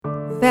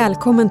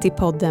Välkommen till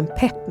podden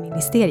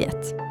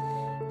Peppministeriet.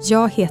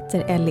 Jag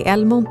heter Ellie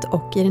Elmont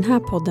och i den här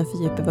podden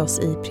fördjupar vi oss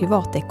i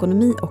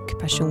privatekonomi och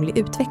personlig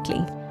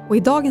utveckling. Och i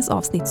dagens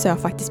avsnitt så har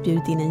jag faktiskt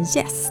bjudit in en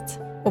gäst.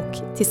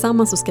 Och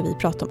tillsammans så ska vi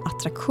prata om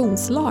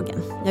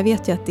attraktionslagen. Jag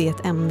vet ju att det är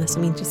ett ämne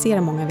som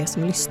intresserar många av er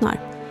som lyssnar.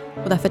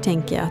 Och därför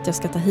tänker jag att jag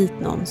ska ta hit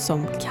någon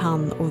som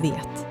kan och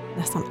vet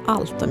nästan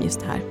allt om just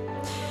det här.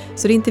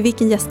 Så det är inte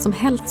vilken gäst som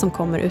helst som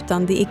kommer,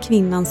 utan det är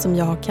kvinnan som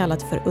jag har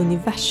kallat för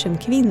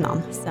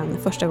universumkvinnan sedan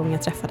första gången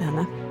jag träffade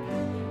henne.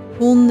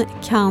 Hon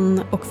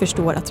kan och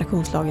förstår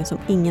attraktionslagen som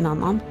ingen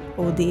annan,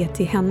 och det är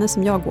till henne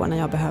som jag går när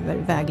jag behöver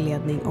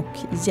vägledning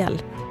och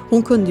hjälp.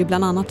 Hon kunde ju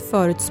bland annat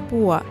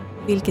förutspå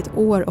vilket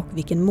år och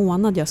vilken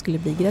månad jag skulle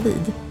bli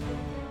gravid.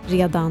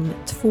 Redan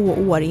 2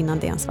 år innan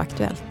det ens var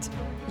aktuellt.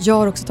 Jag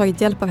har också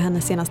tagit hjälp av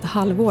henne senaste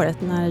halvåret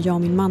när jag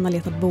och min man har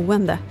letat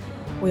boende.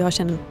 Och jag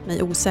känner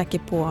mig osäker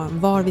på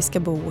var vi ska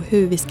bo,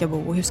 hur vi ska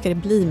bo och hur ska det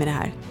bli med det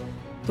här.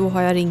 Då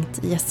har jag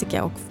ringt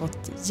Jessica och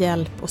fått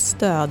hjälp och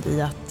stöd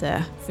i att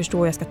förstå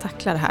hur jag ska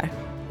tackla det här.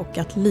 Och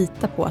att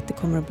lita på att det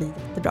kommer att bli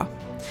jättebra.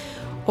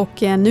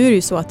 Och nu är det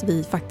ju så att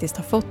vi faktiskt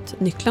har fått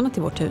nycklarna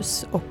till vårt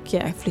hus och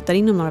flyttar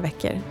in om några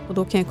veckor. Och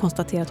då kan jag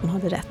konstatera att hon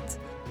hade rätt.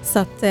 Så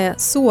att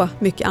så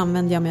mycket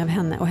använder jag mig av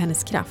henne och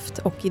hennes kraft.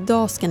 Och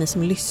idag ska ni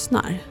som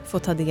lyssnar få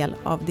ta del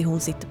av det hon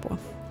sitter på.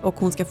 Och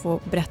hon ska få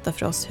berätta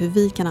för oss hur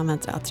vi kan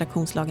använda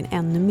attraktionslagen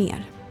ännu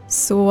mer.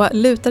 Så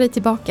luta dig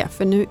tillbaka,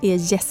 för nu är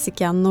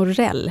Jessica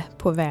Norell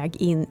på väg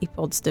in i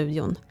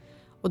poddstudion.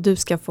 Och du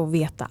ska få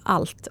veta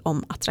allt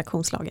om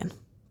attraktionslagen.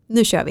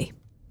 Nu kör vi!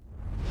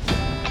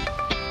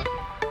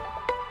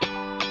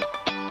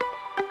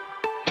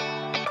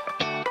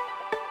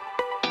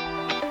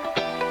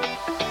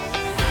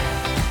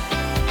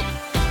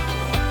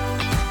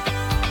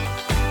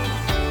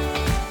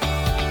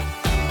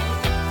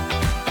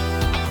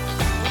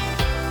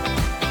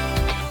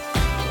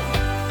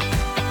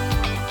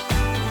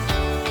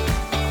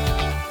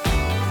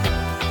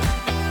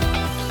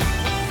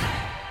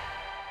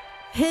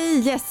 Hej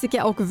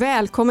Jessica och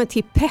välkommen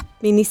till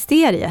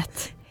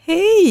Peppministeriet.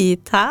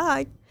 Hej,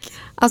 tack.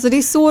 Alltså det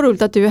är så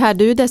roligt att du är här.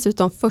 Du är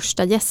dessutom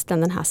första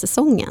gästen den här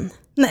säsongen.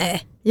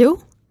 Nej. Jo.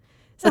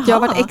 Så att jag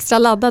har varit extra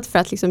laddad för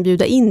att liksom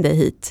bjuda in dig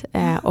hit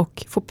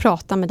och få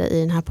prata med dig i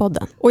den här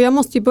podden. Och jag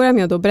måste ju börja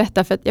med att då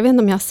berätta, för att jag vet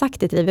inte om jag har sagt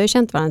det till dig, vi har ju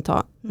känt varandra ett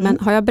tag. Men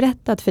har jag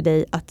berättat för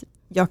dig att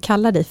jag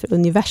kallar dig för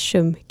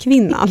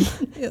universumkvinnan?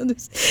 Ja,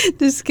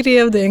 du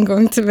skrev det en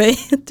gång till mig.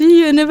 Du är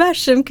ju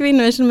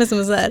universumkvinna. Jag känner mig som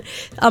en så här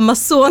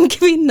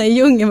amazonkvinna i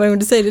djungeln varje gång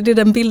du säger det. Det är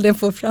den bilden jag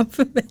får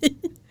framför mig.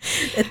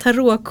 Ett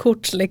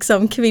tarotkort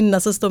liksom, kvinna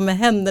som står med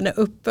händerna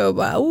uppe och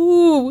bara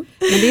oh.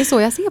 Men det är så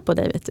jag ser på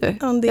dig, vet du.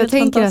 Ja, jag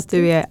tänker att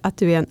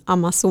du är en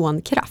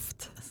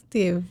amazonkraft.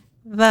 Det är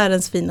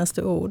världens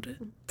finaste ord.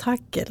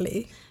 Tack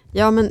Ellie.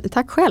 Ja, men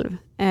tack själv.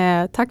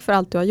 Tack för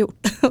allt du har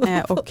gjort.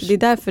 Och det är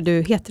därför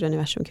du heter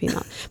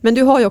universumkvinnan. Men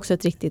du har ju också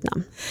ett riktigt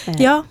namn.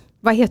 Ja.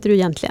 Vad heter du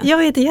egentligen?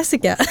 Jag heter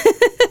Jessica.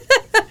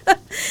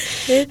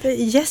 Jag heter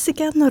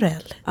Jessica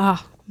Norell.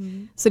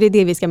 Så det är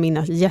det vi ska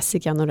minnas,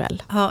 Jessica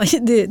Norell. Ja,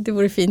 det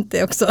vore fint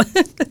det också.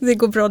 Det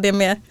går bra det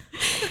med.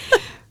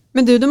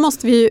 Men du, då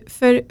måste vi ju,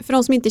 för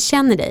de som inte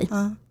känner dig,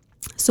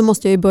 så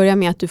måste jag ju börja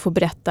med att du får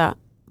berätta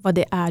vad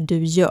det är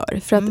du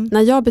gör. För att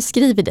när jag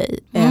beskriver dig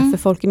för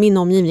folk i min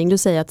omgivning, då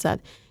säger jag att så här,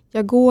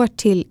 jag går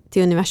till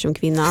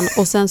universumkvinnan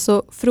och sen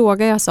så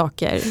frågar jag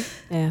saker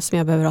som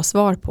jag behöver ha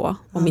svar på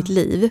om mitt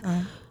liv.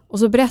 Och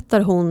så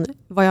berättar hon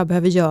vad jag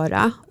behöver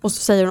göra. Och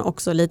så säger hon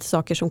också lite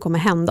saker som kommer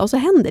hända. Och så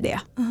händer det.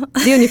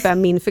 Det är ungefär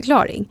min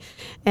förklaring.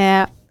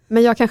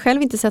 Men jag kan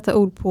själv inte sätta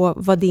ord på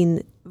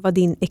vad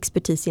din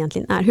expertis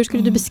egentligen är. Hur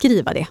skulle du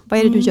beskriva det? Vad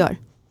är det du gör?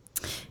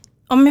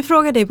 Om jag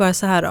frågar dig bara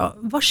så här då.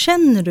 Vad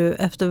känner du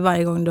efter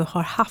varje gång du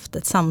har haft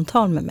ett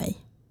samtal med mig?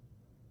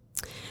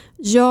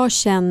 Jag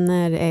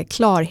känner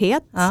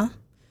klarhet.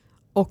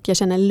 Och jag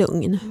känner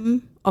lugn.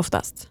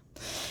 Oftast.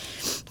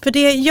 För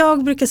det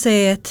jag brukar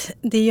säga att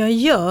det jag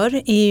gör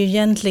är ju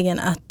egentligen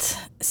att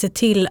se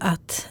till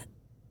att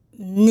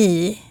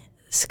ni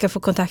ska få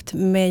kontakt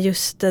med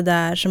just det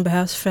där som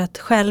behövs för att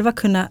själva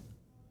kunna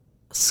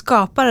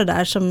skapa det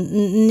där som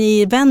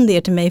ni vänder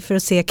er till mig för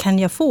att se, kan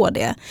jag få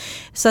det?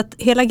 Så att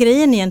hela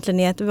grejen egentligen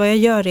är att vad jag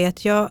gör är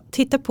att jag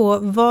tittar på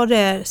vad det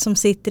är som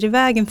sitter i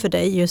vägen för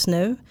dig just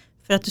nu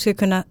för att du ska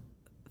kunna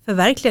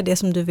förverkliga det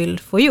som du vill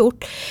få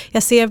gjort.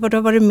 Jag ser vad du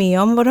har varit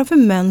med om, vad du har för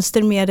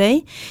mönster med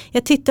dig.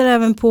 Jag tittar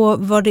även på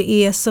vad det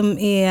är som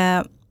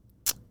är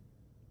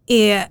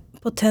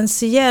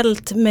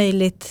potentiellt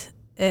möjligt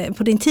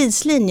på din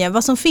tidslinje.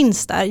 Vad som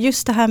finns där.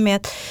 Just det här med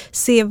att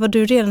se vad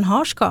du redan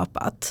har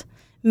skapat.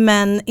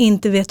 Men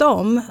inte vet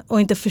om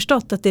och inte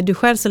förstått att det är du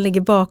själv som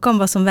ligger bakom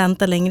vad som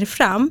väntar längre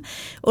fram.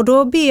 Och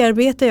då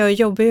bearbetar jag och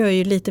jobbar jag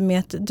ju lite med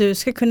att du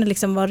ska kunna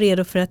liksom vara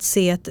redo för att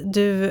se att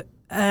du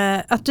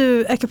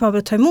är kapabel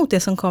att ta emot det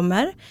som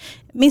kommer.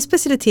 Min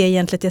specialitet är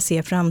egentligen att jag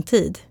ser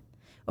framtid.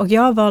 Och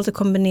jag har valt att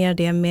kombinera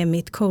det med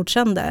mitt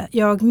coachande.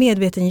 Jag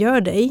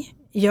medvetengör dig.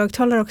 Jag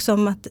talar också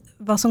om att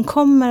vad som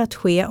kommer att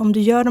ske om du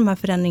gör de här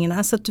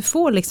förändringarna. Så att du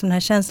får liksom den här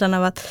känslan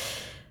av att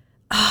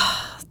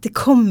det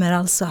kommer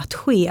alltså att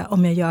ske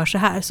om jag gör så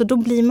här. Så då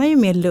blir man ju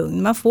mer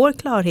lugn, man får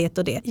klarhet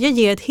och det. Jag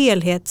ger ett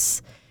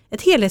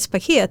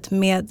helhetspaket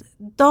med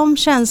de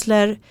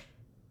känslor,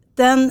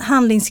 den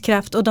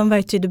handlingskraft och de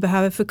verktyg du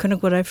behöver för att kunna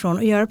gå därifrån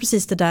och göra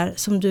precis det där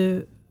som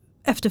du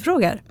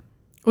efterfrågar.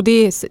 Och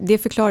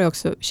det förklarar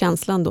också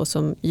känslan då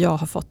som jag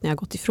har fått när jag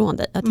gått ifrån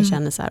dig. Att jag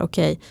känner så här,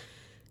 okej,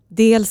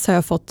 dels har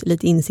jag fått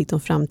lite insikt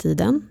om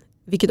framtiden.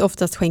 Vilket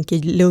oftast skänker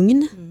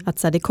lugn. Att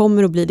så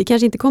här, det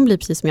kanske inte kommer bli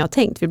precis som jag har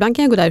tänkt. För ibland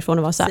kan jag gå därifrån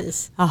och vara så här,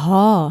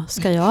 aha,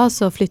 ska jag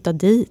alltså flytta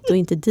dit och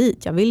inte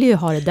dit? Jag vill ju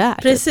ha det där.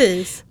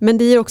 Precis. Men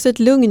det ger också ett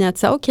lugn i att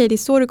säga, okej, det är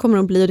så det kommer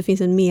att bli och det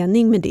finns en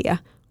mening med det.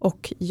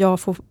 Och jag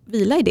får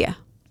vila i det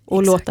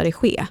och låta det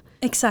ske.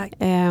 Exakt.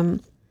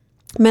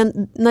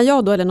 Men när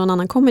jag då eller någon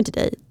annan kommer till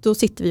dig, då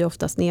sitter vi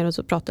oftast ner och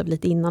så pratar vi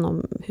lite innan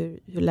om hur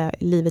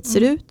livet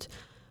ser ut.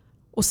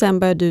 Och sen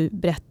börjar du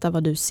berätta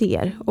vad du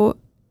ser. Och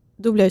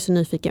då blir jag så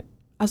nyfiken.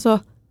 Alltså,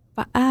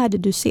 vad är det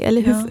du ser?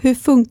 Eller hur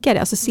funkar det?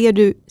 Alltså,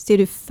 ser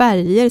du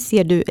färger?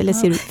 Ser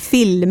du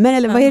filmer?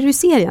 Eller vad är det du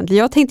ser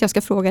egentligen? Jag tänkte jag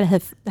ska fråga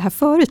det här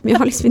förut, men jag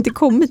har liksom inte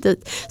kommit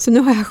dit. Så nu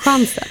har jag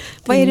chansen.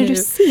 Vad är det du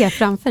ser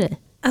framför dig?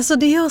 Alltså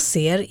det jag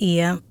ser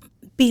är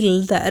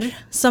bilder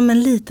som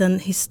en liten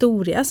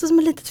historia, alltså som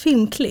ett litet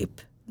filmklipp.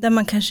 Där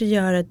man kanske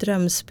gör ett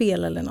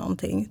drömspel eller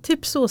någonting.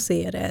 Typ så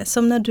ser jag det.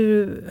 Som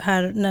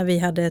när vi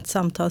hade ett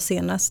samtal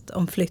senast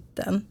om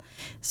flytten.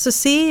 Så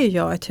ser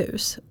jag ett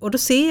hus. Och då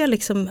ser jag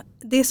liksom,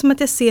 det är som att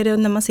jag ser det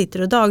när man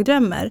sitter och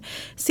dagdrömmer.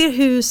 Ser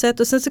huset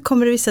och sen så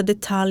kommer det vissa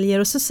detaljer.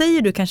 Och så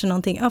säger du kanske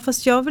någonting. Ja,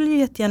 fast jag vill ju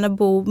jättegärna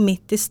bo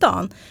mitt i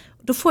stan.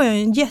 Då får jag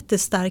en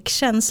jättestark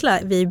känsla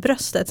vid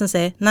bröstet som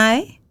säger,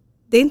 nej,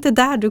 det är inte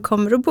där du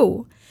kommer att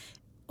bo.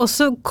 Och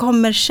så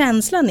kommer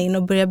känslan in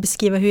och börjar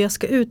beskriva hur jag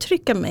ska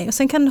uttrycka mig. Och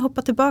sen kan du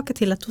hoppa tillbaka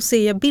till att då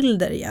ser jag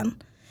bilder igen.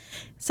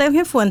 Sen kan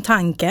jag få en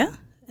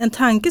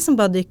tanke som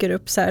bara dyker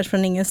upp så här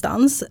från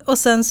ingenstans. Och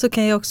sen så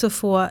kan jag också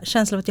få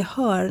känslan av att jag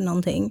hör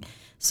någonting.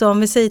 Så om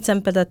vi säger till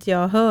exempel att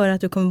jag hör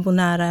att du kommer bo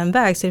nära en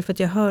väg, så är det för att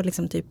jag hör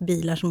liksom typ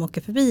bilar som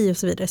åker förbi och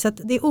så vidare. Så att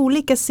det är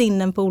olika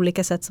sinnen på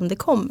olika sätt som det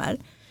kommer.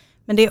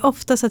 Men det är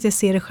oftast att jag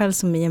ser det själv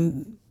som i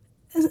en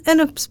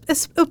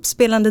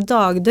uppspelande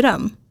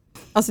dagdröm.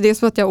 Alltså det är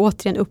så att jag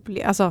återigen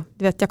upplever, alltså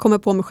du vet, jag kommer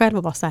på mig själv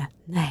och bara så här,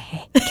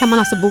 nej, kan man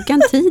alltså boka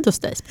en tid hos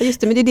dig?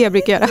 Just det, men det är det jag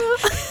brukar göra.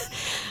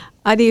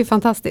 Ja, det är ju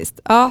fantastiskt.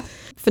 Ja,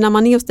 för när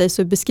man är hos dig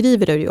så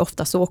beskriver du ju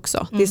ofta så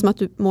också. Det är som att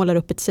du målar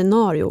upp ett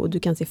scenario och du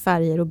kan se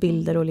färger och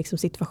bilder och liksom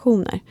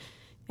situationer.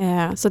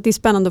 Så det är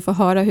spännande att få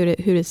höra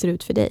hur det ser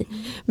ut för dig.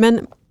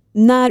 Men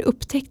när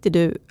upptäckte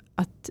du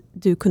att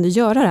du kunde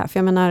göra det här? För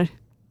jag menar,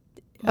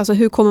 alltså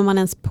hur kommer man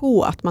ens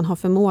på att man har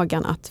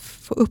förmågan att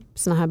få upp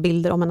såna här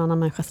bilder om en annan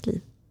människas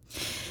liv?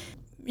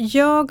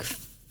 Jag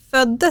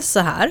föddes så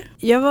här.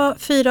 Jag var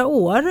 4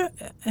 år,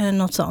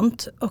 något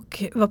sånt,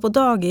 och var på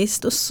dagis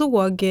och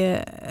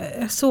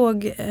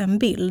såg en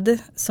bild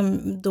som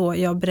då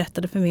jag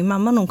berättade för min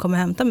mamma när hon kom och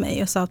hämtade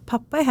mig och sa att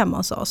pappa är hemma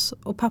hos oss.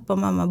 Och pappa och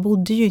mamma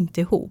bodde ju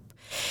inte ihop.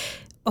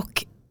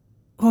 Och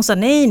hon sa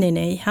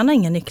nej, han har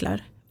inga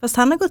nycklar. Fast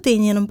han har gått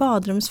in genom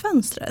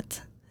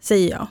badrumsfönstret,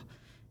 säger jag.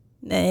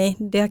 Nej,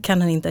 det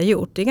kan han inte ha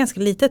gjort. Det är ganska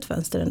litet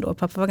fönster ändå.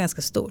 Pappa var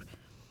ganska stor.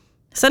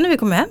 Sen när vi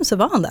kom hem så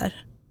var han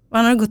där. Och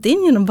han har gått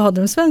in genom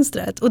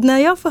badrumsfönstret. Och när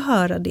jag får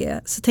höra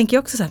det så tänker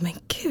jag också så här, men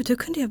gud, hur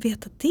kunde jag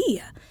veta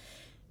det?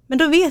 Men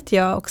då vet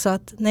jag också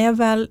att när jag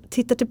väl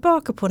tittar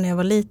tillbaka på när jag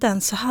var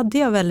liten så hade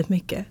jag väldigt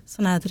mycket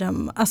sådana här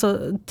drömmar. Alltså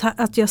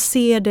att jag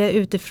ser det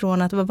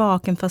utifrån att vara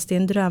vaken fast det är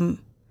en dröm.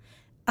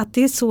 Att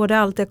det är så det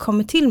alltid har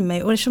kommit till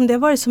mig. Och eftersom det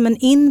har varit som en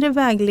inre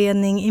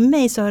vägledning i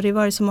mig så har det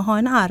varit som att ha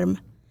en arm.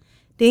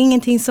 Det är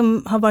ingenting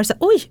som har varit så här,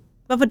 oj!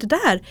 Vad var det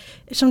där?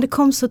 Eftersom det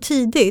kom så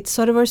tidigt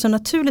så har det varit så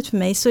naturligt för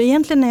mig. Så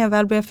egentligen när jag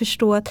väl började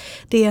förstå att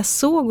det jag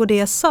såg och det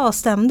jag sa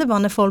stämde var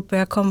när folk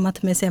började komma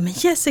till mig och säga, men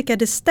Jessica,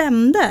 det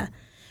stämde.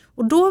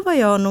 Och då var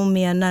jag nog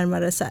mer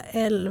närmare så här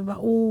 11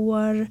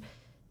 år.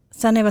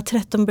 Sen när jag var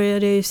 13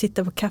 började jag ju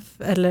sitta på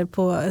kaffe eller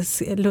på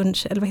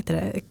lunch, eller vad heter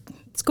det?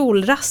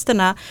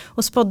 Skolrasterna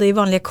och spådde i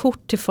vanliga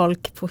kort till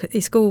folk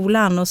i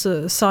skolan och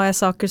så sa jag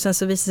saker och sen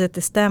så visade det sig att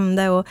det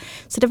stämde.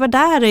 Så det var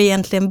där det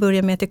egentligen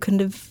började med att jag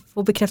kunde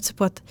få bekräftelse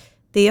på att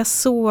det jag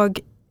såg,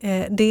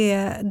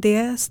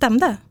 det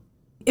stämde.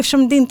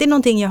 Eftersom det inte är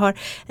någonting jag har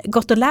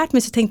gått och lärt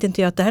mig så tänkte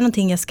inte jag att det här är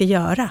någonting jag ska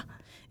göra.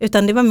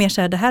 Utan det var mer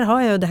så här, det här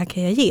har jag och det här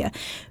kan jag ge.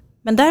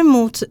 Men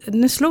däremot,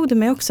 nu slog det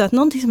mig också att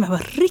någonting som jag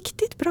var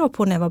riktigt bra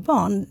på när jag var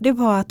barn, det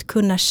var att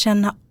kunna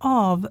känna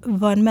av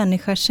vad en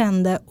människa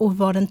kände och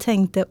vad den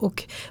tänkte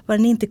och vad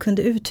den inte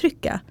kunde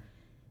uttrycka.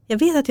 Jag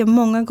vet att jag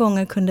många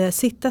gånger kunde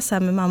sitta så här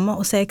med mamma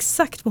och säga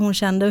exakt vad hon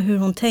kände och hur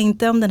hon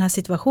tänkte om den här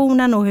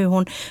situationen och hur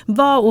hon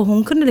var. Och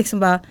hon kunde liksom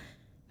bara,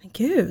 men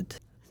gud.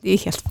 Det är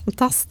helt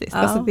fantastiskt. Ja.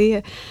 Alltså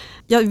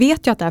jag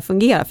vet ju att det här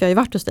fungerar för jag har ju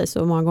varit hos dig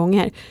så många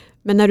gånger.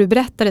 Men när du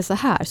berättar det så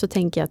här så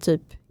tänker jag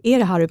typ, är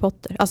det Harry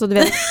Potter? Alltså du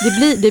vet,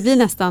 det blir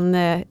nästan,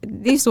 det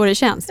är så det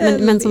känns.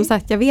 Men som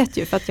sagt, jag vet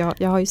ju för att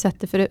jag har ju sett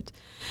det förut.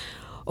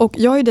 Och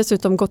jag har ju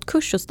dessutom gått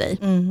kurs hos dig.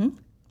 Mm.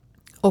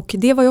 Och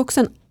det var ju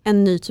också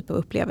en ny typ av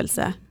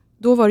upplevelse.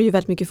 Då var det ju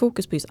väldigt mycket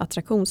fokus på just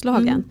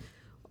attraktionslagen.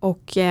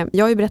 Och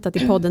jag har ju berättat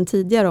i podden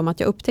tidigare om att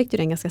jag upptäckte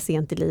den ganska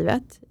sent i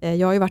livet.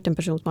 Jag har ju varit en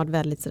person som har varit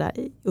väldigt sådär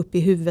upp i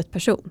huvudet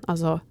person.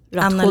 Alltså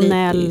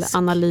rationell,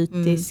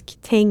 analytisk,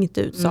 tänkt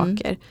ut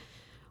saker.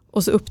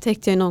 Och så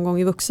upptäckte jag någon gång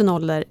i vuxen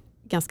ålder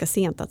ganska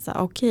sent att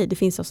okej, det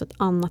finns också ett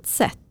annat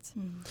sätt.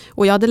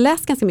 Och jag hade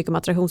läst ganska mycket om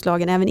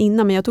attraktionslagen även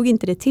innan, men jag tog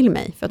inte det till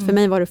mig. För att för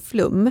mig var det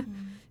flum.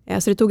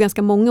 Så det tog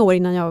ganska många år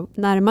innan jag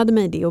närmade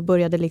mig det och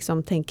började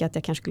liksom tänka att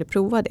jag kanske skulle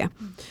prova det.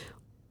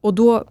 Och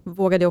då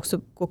vågade jag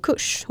också gå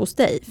kurs hos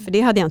dig. För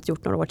det hade jag inte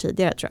gjort några år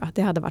tidigare, tror jag.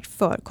 Det hade varit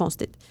för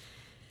konstigt.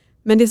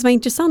 Men det som var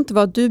intressant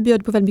var att du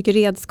bjöd på väldigt mycket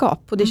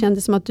redskap. Och det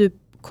kändes som att du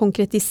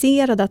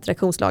konkretiserade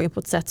attraktionslagen på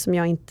ett sätt som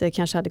jag inte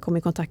kanske hade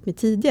kommit i kontakt med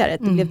tidigare.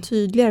 Det blev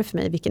tydligare för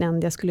mig vilken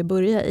ände jag skulle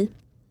börja i.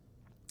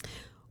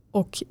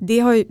 Och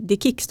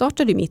det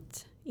kickstartade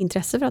mitt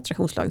intresse för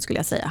attraktionslagen, skulle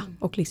jag säga.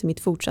 Och liksom mitt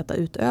fortsatta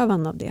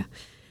utövande av det.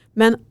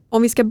 Men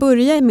om vi ska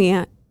börja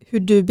med hur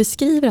du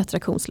beskriver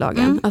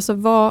attraktionslagen. Alltså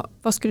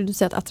vad skulle du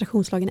säga att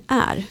attraktionslagen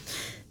är?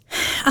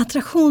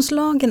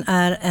 Attraktionslagen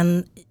är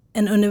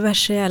en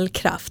universell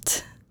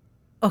kraft.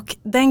 Och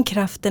den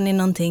kraften är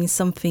någonting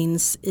som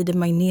finns i det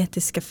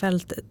magnetiska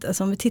fältet.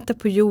 Alltså om vi tittar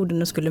på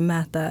jorden och skulle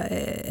mäta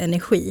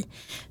energi,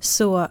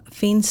 så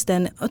finns det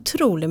en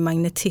otrolig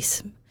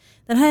magnetism.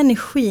 Den här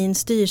energin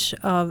styrs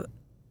av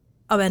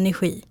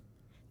energi.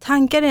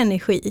 Tankar är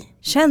energi,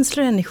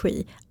 känslor är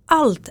energi,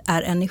 allt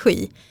är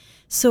energi.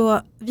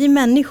 Så vi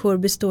människor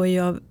består ju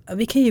av,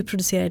 vi kan ju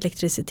producera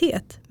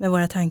elektricitet med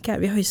våra tankar.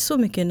 Vi har ju så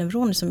mycket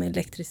neuroner som är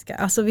elektriska.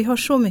 Alltså vi har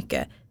så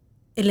mycket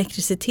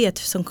elektricitet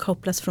som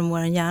kopplas från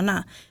vår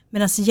hjärna.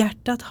 Medan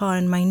hjärtat har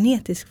en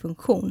magnetisk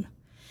funktion.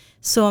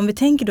 Så om vi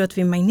tänker då att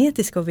vi är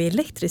magnetiska och vi är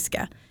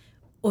elektriska.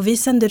 Och vi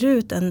sänder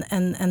ut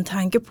en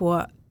tanke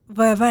på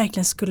vad jag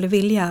verkligen skulle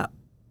vilja.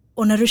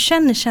 Och när du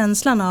känner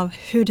känslan av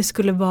hur det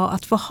skulle vara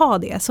att få ha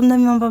det. Som när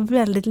man var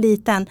väldigt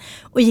liten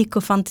och gick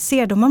och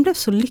fantiserade. Och man blev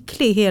så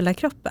lycklig i hela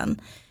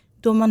kroppen.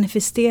 Då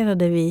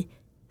manifesterade vi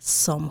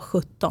som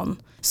 17.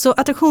 Så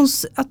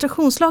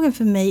attraktionslagen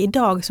för mig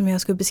idag, som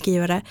jag skulle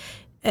beskriva det.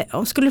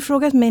 Om skulle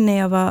frågat mig när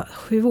jag var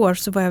 7 år,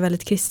 så var jag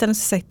väldigt kristen och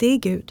så sagt det är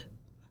Gud.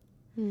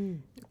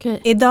 Okay.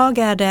 Idag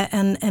är det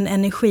en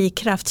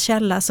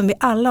energikraftkälla som vi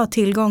alla har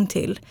tillgång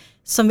till.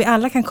 Som vi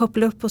alla kan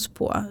koppla upp oss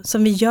på.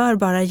 Som vi gör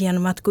bara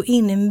genom att gå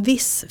in i en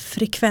viss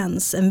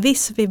frekvens, en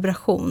viss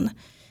vibration.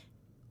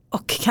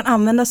 Och kan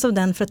användas av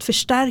den för att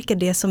förstärka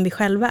det som vi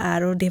själva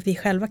är och det vi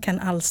själva kan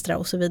alstra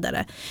och så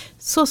vidare.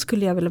 Så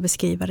skulle jag vilja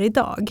beskriva det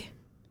idag.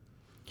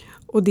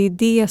 Och det är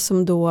det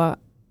som då,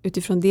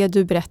 utifrån det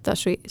du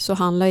berättar, så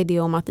handlar det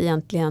om att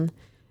egentligen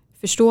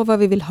förstå vad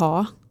vi vill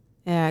ha.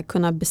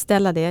 Kunna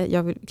beställa det.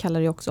 Jag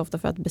kallar det också ofta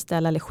för att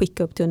beställa eller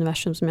skicka upp till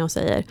universum, som jag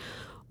säger.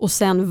 Och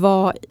sen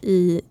vara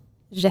i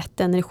rätt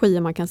energi,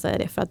 om man kan säga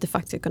det, för att det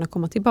faktiskt ska kunna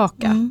komma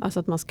tillbaka. Alltså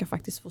att man ska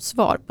faktiskt få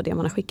svar på det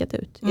man har skickat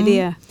ut. Det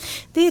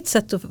är ett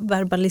sätt att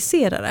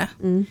verbalisera det.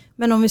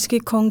 Men om vi ska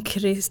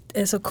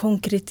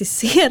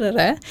konkretisera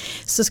det,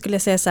 så skulle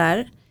jag säga så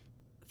här.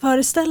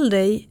 Föreställ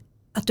dig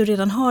att du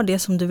redan har det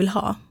som du vill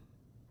ha.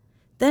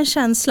 Den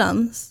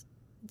känslan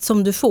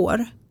som du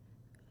får,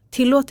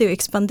 tillåt dig att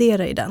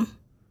expandera i den.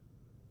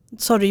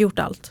 Så har du gjort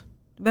allt.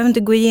 Du behöver inte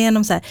gå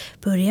igenom så här,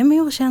 börja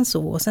med att känna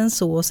så och sen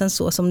så och sen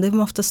så, som det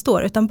ofta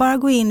står. Utan bara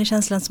gå in i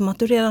känslan som att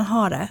du redan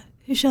har det.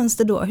 Hur känns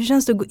det då? Hur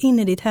känns det att gå in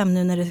i ditt hem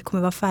nu när det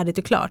kommer vara färdigt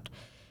och klart?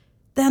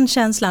 Den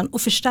känslan,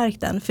 och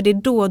förstärk den. För det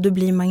är då du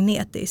blir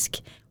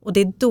magnetisk. Och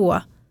det är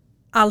då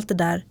allt det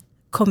där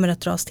kommer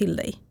att dras till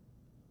dig.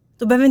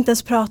 Då behöver vi inte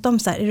ens prata om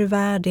så här, är du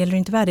värd eller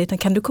inte värd? Utan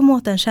kan du komma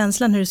åt den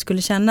känslan hur det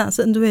skulle kännas,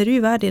 då är du ju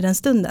värd i den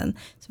stunden.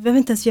 Så vi behöver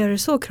inte ens göra det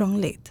så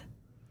krångligt.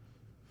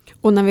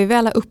 Och när vi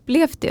väl har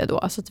upplevt det då,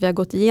 alltså att vi har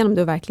gått igenom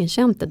det och verkligen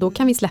känt det, då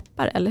kan vi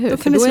släppa det, eller hur? Då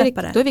kan vi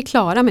släppa det. Då är vi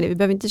klara med det. Vi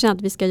behöver inte känna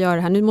att vi ska göra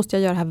det här. Nu måste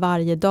jag göra det här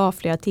varje dag,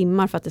 flera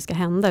timmar för att det ska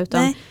hända.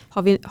 Utan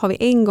har vi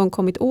en gång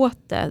kommit åt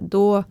det,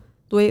 då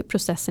är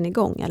processen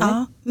igång, eller?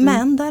 Ja,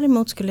 men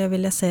däremot skulle jag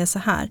vilja säga så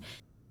här.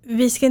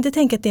 Vi ska inte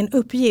tänka att det är en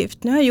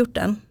uppgift. Nu har jag gjort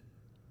den.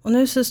 Och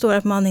nu så står det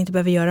att man inte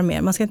behöver göra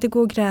mer. Man ska inte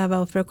gå och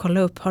gräva för att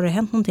kolla upp, har det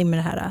hänt någonting med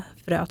det här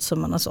fröet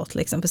som man har sått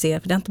liksom, för att se,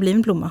 för det har inte blivit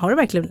en blomma. Har det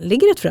verkligen,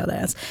 ligger ett frö där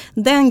ens?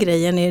 Den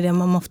grejen är det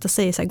man ofta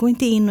säger så här, gå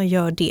inte in och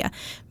gör det.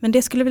 Men det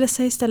jag skulle vilja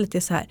säga istället är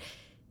så här,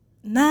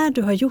 när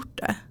du har gjort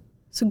det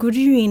så går du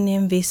ju in i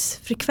en viss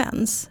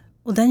frekvens.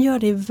 Och den gör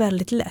det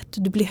väldigt lätt.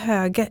 Du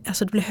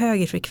blir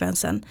hög i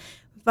frekvensen.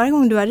 Varje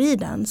gång du är i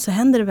den så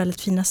händer det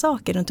väldigt fina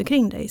saker runt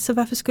omkring dig. Så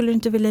varför skulle du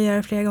inte vilja göra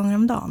det flera gånger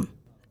om dagen?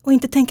 Och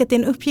inte tänka att det är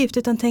en uppgift,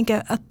 utan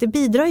tänka att det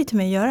bidrar ju till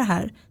mig att göra det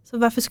här. Så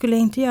varför skulle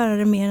jag inte göra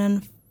det mer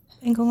än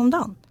en gång om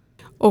dagen?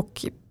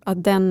 Och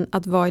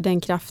att vara i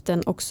den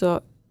kraften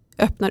också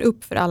öppnar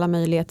upp för alla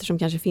möjligheter som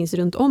kanske finns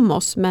runt om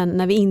oss. Men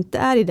när vi inte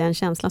är i den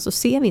känslan så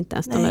ser vi inte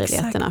ens de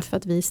möjligheterna. Exakt. För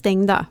att vi är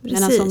stängda. Precis.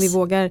 Men alltså om vi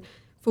vågar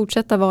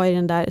fortsätta vara i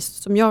den där,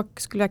 som jag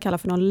skulle kalla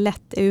för någon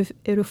lätt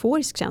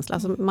euforisk känsla.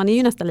 Alltså man är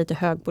ju nästan lite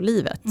hög på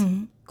livet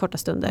korta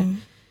stunder.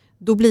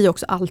 Då blir ju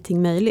också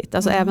allting möjligt.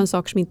 Alltså även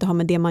saker som inte har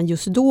med det man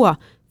just då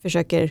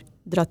försöker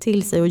dra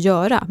till sig och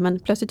göra. Men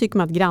plötsligt tycker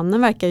man att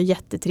grannen verkar ju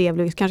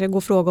jättetrevlig. Vi kanske går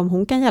och fråga om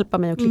hon kan hjälpa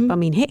mig att klippa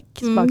min häck.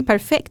 Så bara,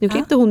 perfekt, nu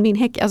klippte hon min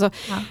häck. Alltså,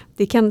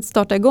 det kan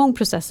starta igång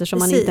processer som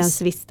man inte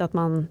ens visste att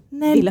man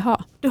ville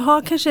ha. Du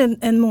har kanske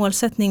en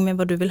målsättning med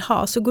vad du vill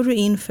ha. Så går du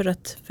in för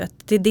att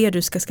det är det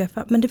du ska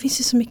skaffa. Men det finns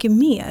ju så mycket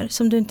mer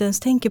som du inte ens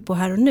tänker på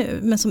här och nu.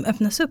 Men som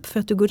öppnas upp för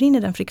att du går in i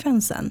den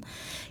frekvensen.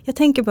 Jag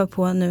tänker bara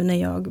på nu när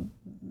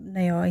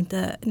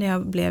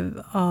jag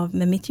blev av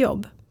med mitt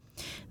jobb.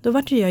 Då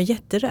var jag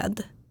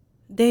jätterädd.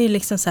 Det är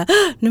liksom så här,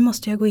 nu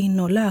måste jag gå in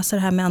och lösa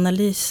det här med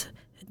analys.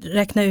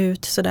 Räkna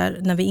ut sådär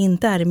när vi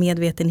inte är i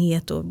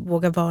medvetenhet och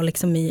våga vara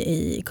liksom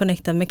i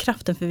connectad med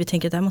kraften. För vi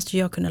tänker att det här måste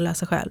jag kunna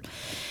lösa själv.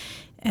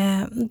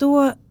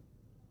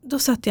 Då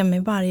satt jag mig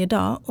varje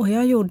dag och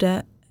jag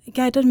gjorde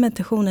guidade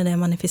meditationer där jag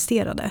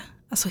manifesterade.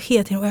 Alltså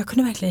hela tiden, och jag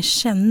kunde verkligen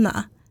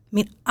känna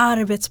min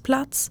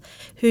arbetsplats,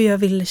 hur jag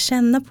ville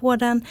känna på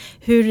den,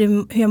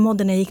 hur jag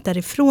mådde när jag gick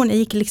därifrån. Jag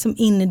gick liksom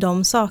in i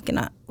de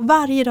sakerna. Och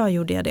varje dag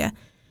gjorde jag det.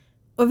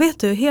 Och vet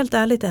du, helt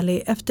ärligt Ellie,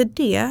 efter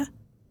det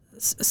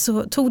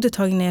så tog det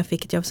tag innan jag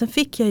fick ett jobb. Sen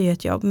fick jag ju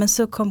ett jobb, men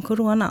så kom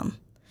coronan.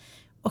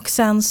 Och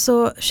sen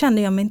så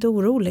kände jag mig inte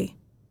orolig.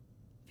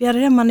 Jag hade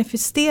redan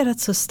manifesterat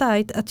så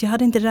starkt att jag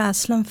hade inte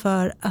rädslan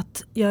för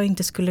att jag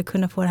inte skulle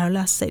kunna få det här att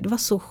lösa sig. Det var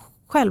så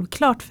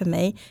självklart för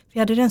mig. För jag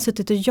hade redan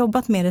suttit och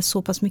jobbat med det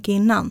så pass mycket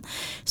innan.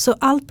 Så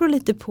allt beror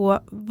lite på,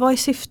 vad är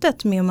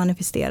syftet med att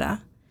manifestera?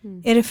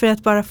 Är det för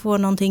att bara få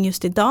någonting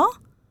just idag?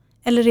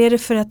 Eller är det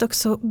för att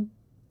också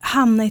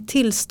hamna i ett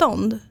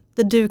tillstånd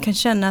där du kan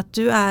känna att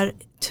du är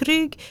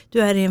trygg,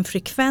 du är i en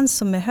frekvens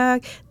som är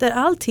hög, där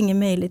allting är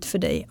möjligt för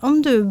dig.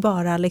 Om du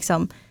bara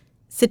liksom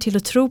ser till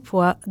att tro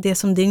på det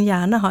som din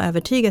hjärna har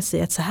övertygat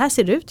sig att så här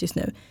ser det ut just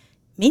nu.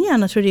 Min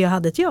hjärna trodde jag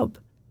hade ett jobb.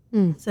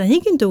 Så den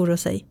gick inte att oroa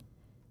sig.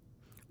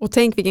 Och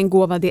tänk vilken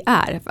gåva det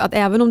är. Att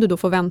även om du då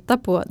får vänta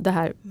på det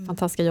här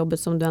fantastiska jobbet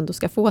som du ändå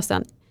ska få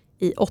sen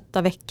i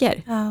 8 veckor.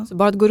 Ja. Så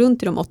bara att gå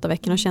runt i de 8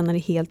 veckorna och känna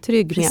dig helt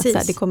trygg med att så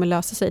här, det kommer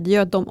lösa sig. Det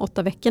gör att de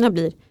 8 veckorna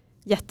blir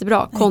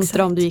jättebra.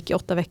 Kontra om du gick i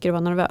 8 veckor och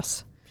var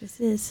nervös.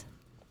 Precis.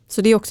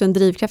 Så det är också en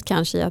drivkraft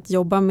kanske i att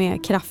jobba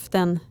med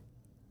kraften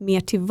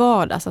mer till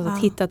vardags. Alltså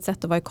att hitta ett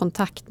sätt att vara i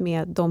kontakt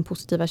med de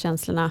positiva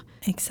känslorna.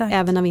 Exakt.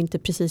 Även när vi inte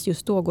precis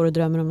just då går och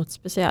drömmer om något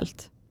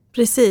speciellt.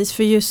 Precis,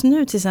 för just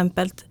nu till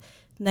exempel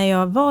när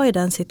jag var i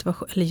den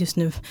situationen, eller just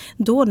nu,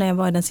 då när jag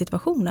var i den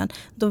situationen,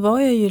 då var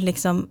jag ju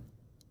liksom,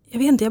 jag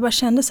vet inte, jag bara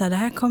kände så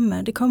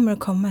här, det kommer att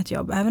komma ett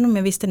jobb. Även om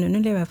jag visste nu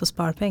lever jag på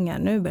sparpengar,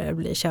 nu börjar det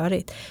bli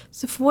körigt.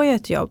 Så får jag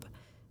ett jobb.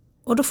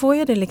 Och då får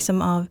jag det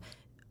liksom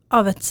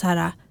av ett så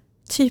här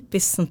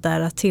typiskt sånt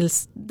där,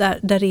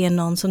 där det är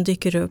någon som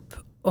dyker upp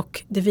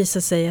och det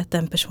visar sig att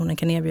den personen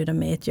kan erbjuda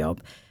mig ett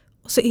jobb.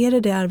 Och så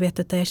är det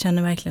arbetet där jag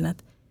känner verkligen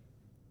att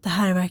det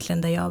här är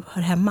verkligen där jag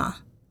hör hemma.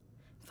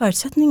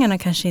 Förutsättningarna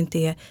kanske inte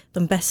är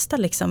de bästa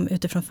liksom,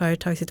 utifrån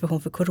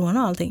företagssituation för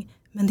corona och allting.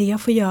 Men det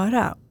jag får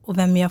göra och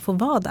vem jag får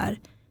vara där,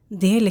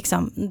 det är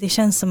liksom, det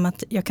känns som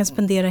att jag kan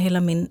spendera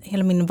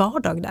hela min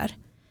vardag där.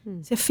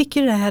 Så jag fick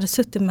ju det här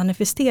suttit och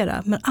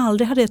manifestera. Men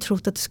aldrig hade jag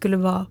trott att det skulle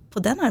vara på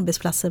den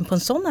arbetsplatsen, på en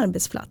sån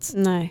arbetsplats.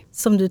 Nej.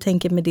 Som du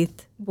tänker med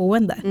ditt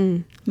boende.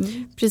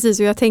 Precis,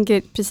 och jag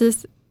tänker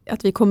precis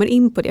att vi kommer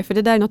in på det. För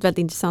det där är något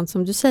väldigt intressant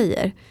som du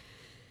säger.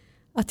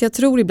 Att jag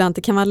tror ibland att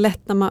det kan vara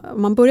lätt när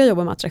man börjar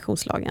jobba med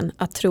attraktionslagen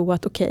att tro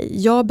att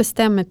jag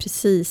bestämmer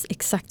precis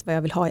exakt vad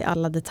jag vill ha i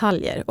alla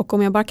detaljer. Och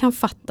om jag bara kan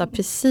fatta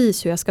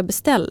precis hur jag ska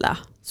beställa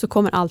så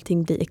kommer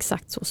allting bli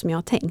exakt så som jag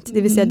har tänkt.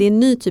 Det vill säga det är en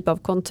ny typ av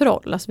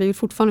kontroll. Alltså vi vill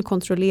fortfarande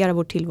kontrollera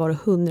vår tillvaro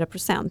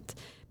 100%.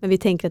 Men vi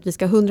tänker att vi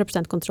ska ha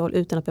 100% kontroll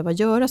utan att behöva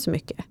göra så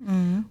mycket.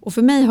 Och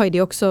för mig har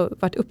det också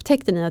varit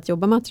upptäckten i att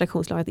jobba med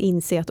attraktionslagen. Att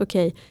inse att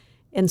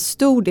en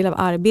stor del av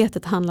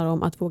arbetet handlar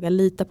om att våga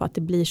lita på att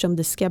det blir som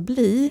det ska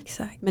bli.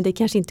 Exakt. Men det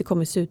kanske inte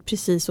kommer se ut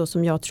precis så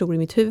som jag tror i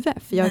mitt huvud.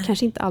 För jag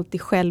kanske inte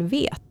alltid själv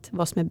vet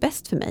vad som är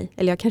bäst för mig.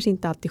 Eller jag kanske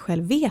inte alltid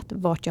själv vet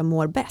vart jag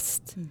mår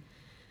bäst.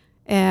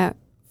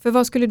 För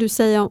vad skulle du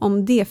säga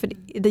om det? För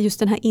det är just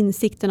den här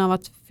insikten av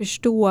att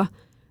förstå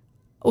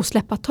och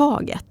släppa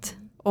taget.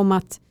 Om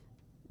att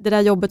det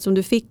där jobbet som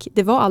du fick,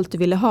 det var allt du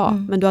ville ha.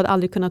 Men du hade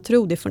aldrig kunnat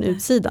tro det från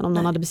utsidan om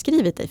någon hade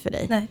beskrivit dig för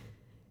dig. Nej.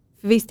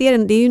 För visst är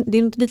det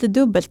är något lite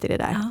dubbelt i det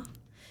där. Ja.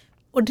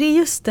 Och det är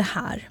just det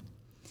här.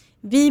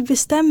 Vi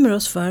bestämmer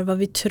oss för vad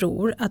vi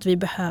tror att vi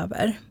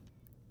behöver.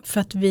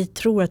 För att vi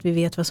tror att vi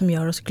vet vad som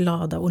gör oss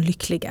glada och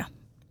lyckliga.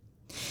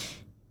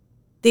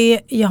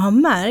 Det jag har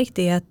märkt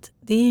är att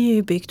det är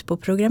ju byggt på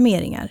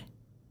programmeringar.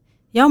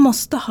 Jag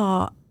måste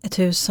ha ett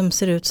hus som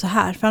ser ut så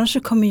här. För annars så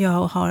kommer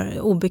jag att ha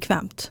det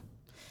obekvämt.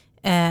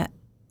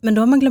 Men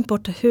då har man glömt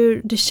bort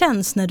hur det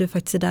känns när du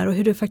faktiskt är där. Och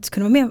hur du faktiskt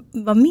kunde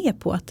vara med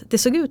på att det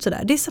såg ut så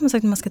där. Det är samma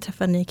sak när man ska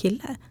träffa en ny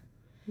kille.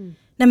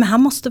 Nej, men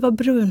han måste vara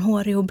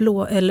brunhårig och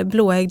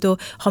blåögd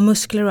och ha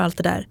muskler och allt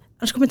det där.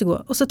 Annars kommer det inte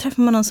gå. Och så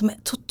träffar man någon som är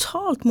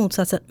totalt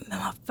motsatsen. Men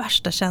har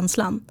värsta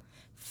känslan.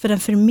 För den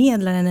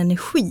förmedlar en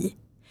energi.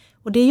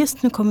 Och det är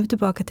just nu kommer vi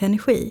tillbaka till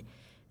energi.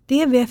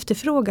 Det vi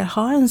efterfrågar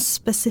har en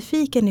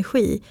specifik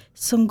energi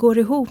som går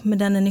ihop med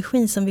den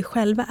energin som vi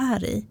själva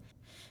är i.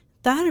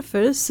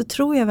 därför så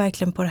tror jag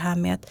verkligen på det här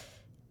med att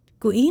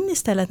gå in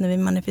istället när vi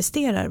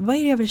manifesterar. Vad är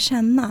det jag vill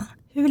känna?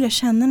 Hur vill jag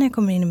känna när jag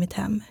kommer in i mitt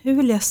hem? Hur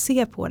vill jag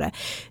se på det?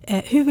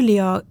 Hur vill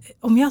jag,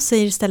 om jag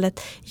säger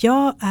istället,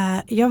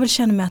 jag vill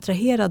känna mig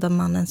attraherad av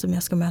mannen som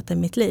jag ska möta i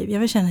mitt liv. Jag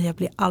vill känna att jag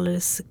blir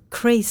alldeles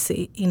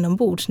crazy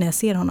inombords när jag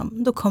ser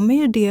honom. Då kommer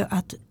ju det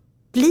att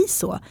bli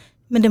så.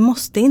 Men det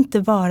måste inte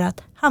vara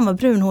att han var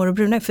brunhår och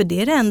brunögd, för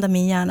det är det enda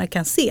min hjärna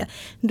kan se.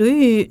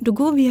 Då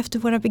går vi efter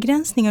våra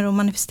begränsningar och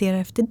manifesterar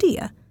efter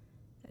det.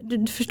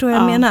 Du förstår vad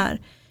jag menar?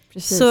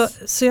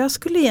 Så jag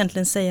skulle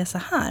egentligen säga så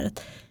här,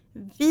 att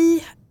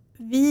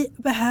vi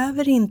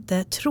behöver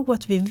inte tro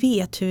att vi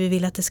vet hur vi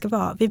vill att det ska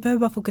vara. Vi behöver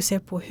bara fokusera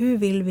på hur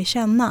vill vi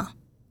känna.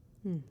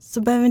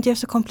 Så behöver vi inte göra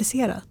så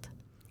komplicerat.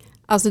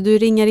 Alltså du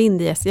ringar in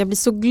det, Jess. Jag blir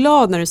så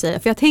glad när du säger det.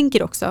 För jag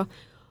tänker också,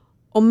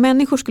 om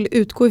människor skulle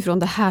utgå ifrån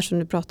det här som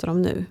du pratar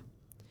om nu,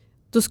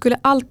 då skulle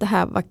allt det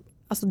här vara,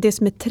 alltså det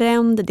som är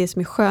trend, det som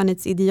är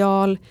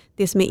skönhetsideal,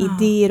 det som är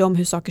idéer om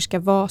hur saker ska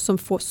vara, som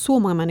får så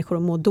många människor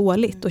att må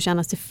dåligt och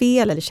känna sig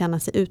fel eller känna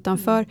sig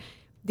utanför.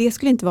 Det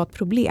skulle inte vara ett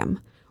problem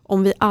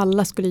om vi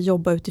alla skulle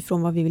jobba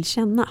utifrån vad vi vill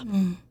känna.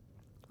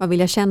 Vad vill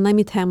jag känna i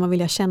mitt hem? Vad vill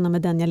jag känna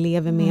med den jag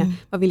lever med?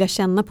 Vad vill jag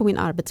känna på min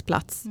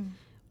arbetsplats?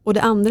 Och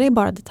det andra är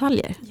bara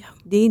detaljer. Ja.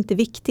 Det är inte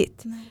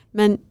viktigt. Nej.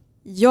 Men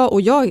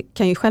jag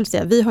kan ju själv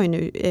säga, vi har ju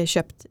nu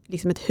köpt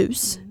liksom ett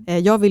hus.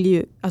 Jag vill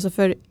ju, alltså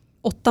för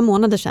 8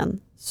 månader sedan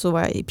så var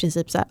jag i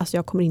princip så här, alltså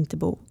jag kommer inte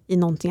bo i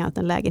någonting annat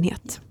än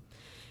lägenhet.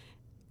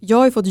 Jag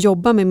har ju fått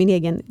jobba med min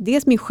egen,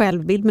 dels min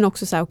självbild, men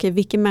också så här, okej,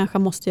 vilken människa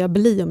måste jag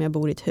bli om jag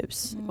bor i ett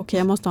hus? Okej,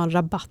 jag måste ha en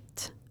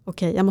rabatt.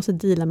 Okej, jag måste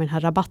deala med den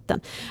här rabatten.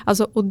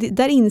 Alltså, och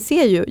där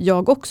inser ju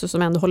jag också,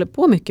 som ändå håller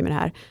på mycket med det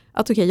här,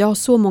 att jag har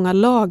så många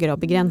lager av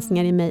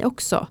begränsningar i mig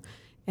också,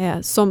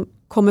 som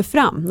kommer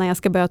fram när jag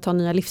ska börja ta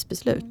nya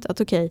livsbeslut.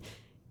 Att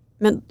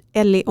men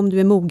Ellie, om du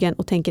är mogen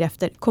och tänker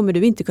efter, kommer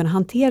du inte kunna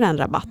hantera en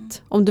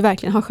rabatt? Om du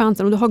verkligen har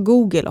chansen, om du har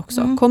Google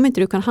också, kommer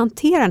inte du kunna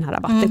hantera den här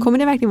rabatten? Kommer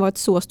det verkligen vara ett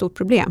så stort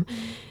problem?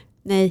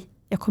 Nej,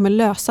 jag kommer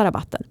lösa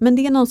rabatten. Men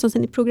det är någonstans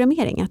i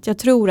programmering, att jag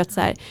tror att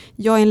så här,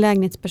 jag är en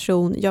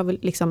lägenhetsperson,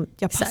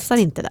 jag passar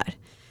inte där.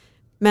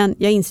 Men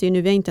jag inser ju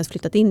nu, vi har inte ens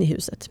flyttat in i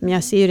huset, men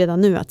jag ser ju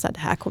redan nu att så här, det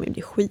här kommer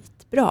bli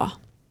skitbra.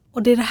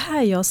 Och det är det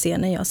här jag ser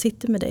när jag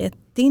sitter med dig.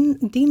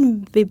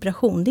 Din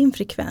vibration, din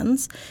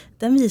frekvens,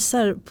 den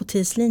visar på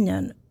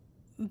tidslinjen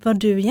vad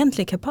du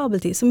egentligen är kapabel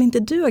till, som inte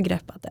du har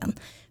greppat än.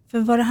 För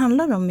vad det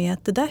handlar om är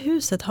att det där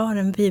huset har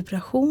en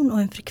vibration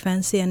och en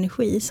frekvens i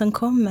energi som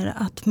kommer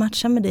att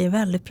matcha med dig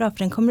väldigt bra, för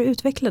den kommer att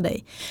utveckla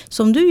dig.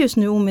 Så om du just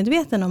nu är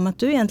omedveten om att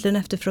du egentligen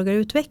efterfrågar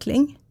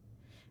utveckling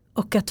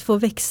och att få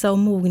växa och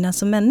mogna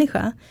som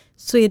människa,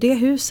 så är det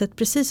huset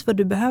precis vad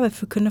du behöver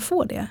för att kunna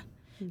få det.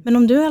 Men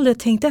om du aldrig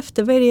tänkt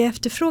efter, vad är det jag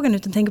efterfrågar,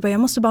 utan tänker bara jag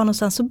måste bara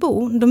någonstans att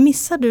bo, då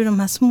missar du de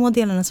här små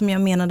delarna som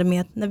jag menade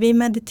med att när vi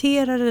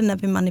mediterar eller när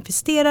vi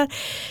manifesterar,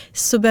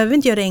 så behöver vi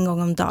inte göra det en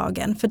gång om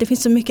dagen. För det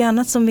finns så mycket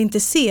annat som vi inte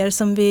ser,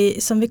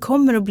 som vi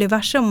kommer att bli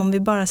varse om vi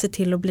bara ser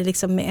till att bli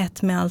liksom med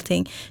ett med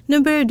allting. Nu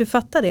börjar du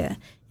fatta det.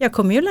 Jag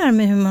kommer ju lära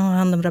mig hur man har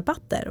hand om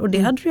rabatter. Och det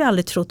hade du ju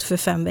aldrig trott för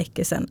 5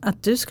 veckor sedan.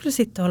 Att du skulle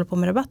sitta och hålla på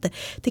med rabatter.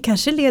 Det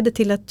kanske leder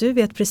till att du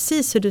vet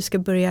precis hur du ska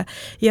börja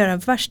göra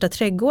värsta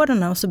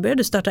trädgårdarna. Och så börjar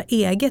du starta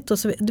eget. Och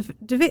så,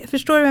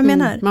 förstår du vad jag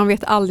menar? Man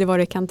vet aldrig vad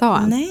det kan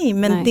ta. Nej,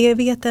 men det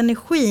vet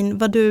energin.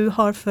 Vad du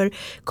har för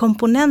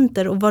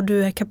komponenter och vad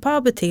du är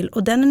kapabel till.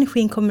 Och den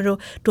energin kommer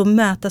då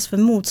mötas för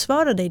att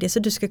motsvara dig det. Så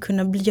du ska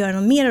kunna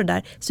göra mer av det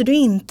där. Så du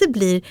inte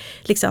blir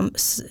liksom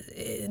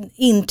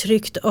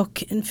intryckt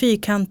och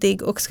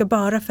fyrkantig och ska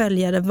bara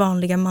följa den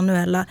vanliga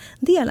manuella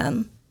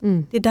delen.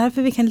 Det är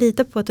därför vi kan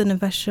lita på att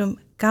universum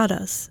guide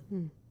us.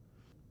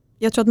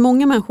 Jag tror att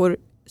många människor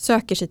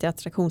söker sig till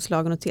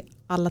attraktionslagen och till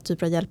alla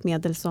typer av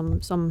hjälpmedel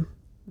som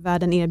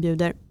världen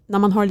erbjuder när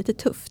man har det lite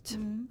tufft.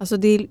 Alltså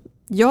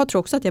jag tror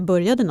också att jag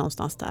började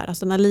någonstans där.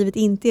 Alltså när livet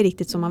inte är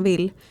riktigt som man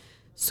vill,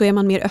 så är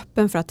man mer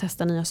öppen för att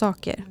testa nya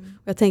saker.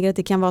 Och jag tänker att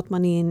det kan vara att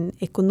man är i en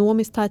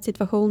ekonomiskt tajt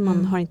situation.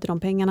 Man har inte de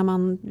pengarna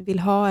man vill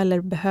ha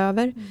eller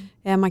behöver.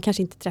 Man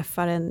kanske inte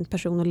träffar en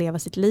person att leva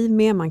sitt liv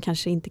med. Man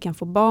kanske inte kan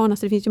få barn.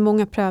 Alltså det finns ju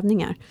många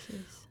prövningar.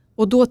 Precis.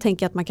 Och då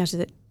tänker jag att man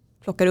kanske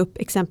plockar upp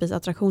exempelvis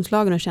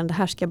attraktionslagen och känner det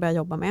här ska jag börja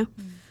jobba med.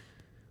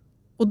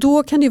 Och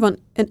då kan det ju vara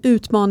en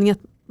utmaning att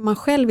man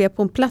själv är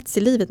på en plats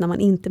i livet när man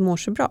inte mår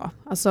så bra.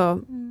 Alltså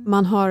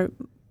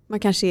man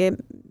kanske är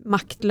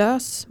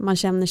maktlös, man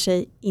känner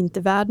sig inte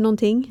värd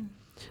någonting.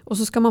 Och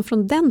så ska man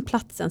från den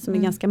platsen som är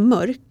ganska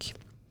mörk,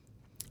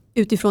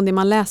 utifrån det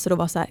man läser och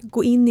vara så här,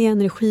 gå in i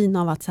energin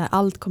av att så här,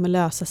 allt kommer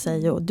lösa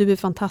sig och du är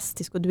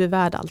fantastisk och du är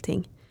värd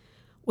allting.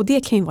 Och det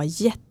kan ju vara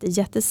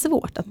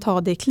jättesvårt att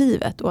ta det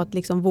klivet och att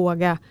liksom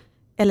våga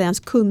eller ens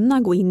kunna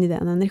gå in i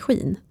den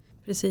energin.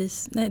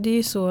 Precis, nej, det är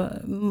ju så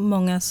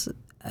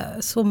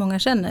många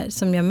känner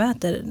som jag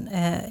möter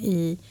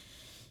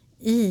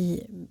i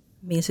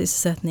min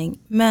sysselsättning.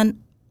 Men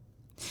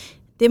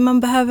det man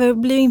behöver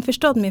bli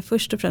införstådd med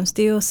först och främst,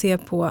 det är att se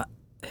på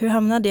hur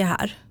hamnade jag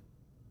här?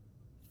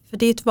 För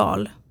det är ett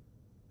val.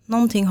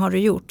 Någonting har du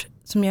gjort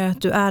som gör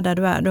att du är där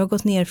du är. Du har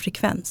gått ner i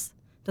frekvens.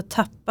 Du har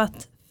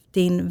tappat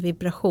din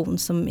vibration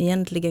som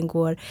egentligen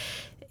går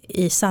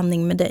i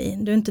sanning med dig.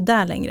 Du är inte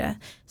där längre.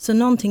 Så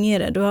någonting är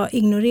det. Du har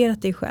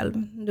ignorerat dig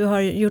själv. Du har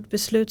gjort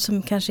beslut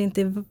som kanske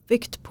inte är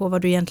byggt på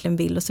vad du egentligen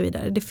vill och så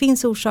vidare. Det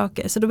finns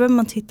orsaker, så då behöver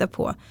man titta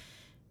på.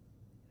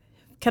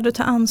 Kan du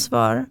ta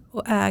ansvar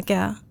och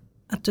äga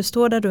att du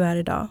står där du är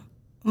idag?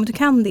 Om du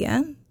kan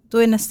det, då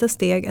är nästa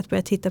steg att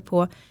börja titta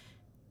på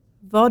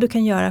vad du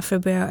kan göra för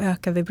att börja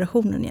öka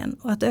vibrationen igen.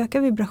 Och att öka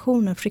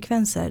vibrationer och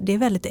frekvenser, det är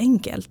väldigt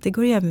enkelt. Det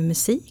går att göra med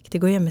musik, det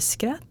går att göra med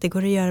skratt, det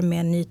går att göra med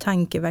en ny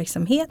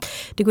tankeverksamhet,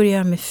 det går att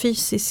göra med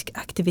fysisk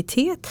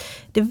aktivitet.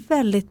 Det är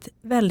väldigt,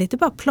 väldigt, det är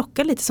bara att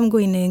plocka lite som gå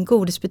in i en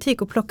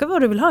godisbutik och plocka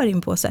vad du vill ha i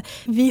din påse.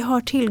 Vi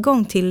har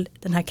tillgång till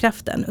den här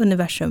kraften,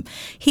 universum,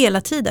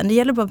 hela tiden. Det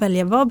gäller bara att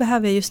välja, vad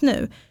behöver jag just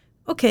nu?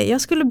 Okej,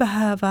 jag skulle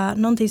behöva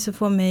någonting som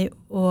får mig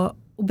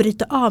att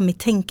bryta av mitt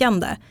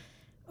tänkande.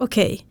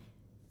 Okej.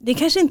 Det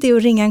kanske inte är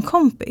att ringa en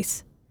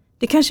kompis.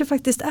 Det kanske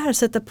faktiskt är att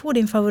sätta på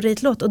din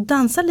favoritlåt och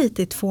dansa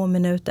lite i 2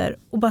 minuter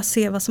och bara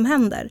se vad som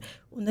händer.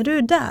 Och när du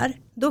är där,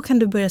 då kan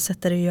du börja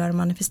sätta dig och göra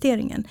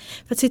manifesteringen.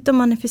 För att sitta och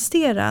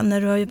manifestera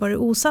när du har varit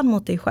osann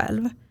mot dig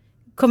själv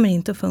kommer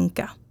inte att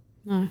funka.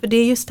 För det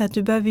är just det att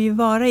du behöver ju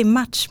vara i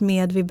match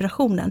med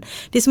vibrationen.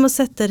 Det är som att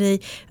sätta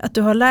dig, att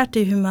du har lärt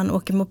dig hur man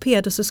åker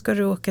moped och så ska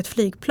du åka ett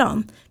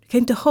flygplan. Du kan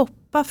inte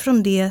hoppa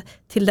från det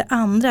till det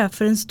andra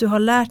förrän du har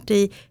lärt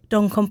dig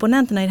de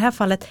komponenterna, i det här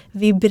fallet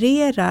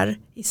vibrerar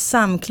i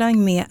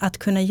samklang med att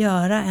kunna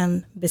göra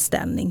en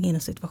beställning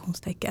inom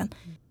situationstecken.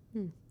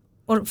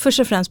 Och först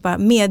och främst bara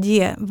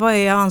medge, vad är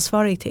jag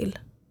ansvarig till?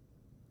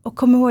 Och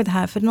kom ihåg det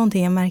här, för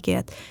någonting jag märker är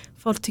att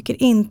folk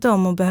tycker inte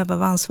om att behöva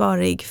vara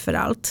ansvarig för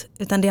allt,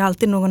 utan det är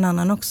alltid någon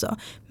annan också.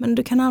 Men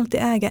du kan alltid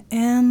äga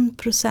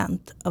 1%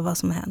 av vad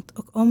som har hänt.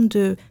 Och om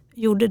du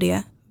gjorde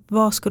det,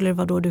 vad skulle det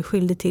vara då du är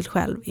skyldig till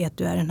själv i att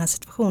du är i den här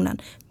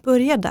situationen?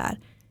 Börja där.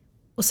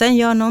 Och sen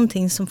gör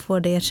någonting som får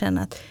dig att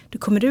känna att du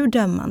kommer ur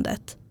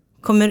dömandet.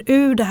 Kommer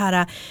ur det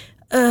här,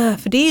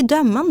 för det är ju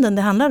dömanden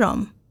det handlar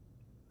om.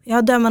 Jag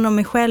har dömande om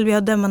mig själv, jag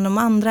har dömande om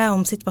andra,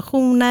 om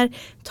situationer.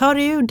 Ta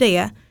dig ur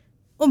det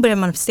och börja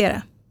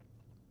manifestera.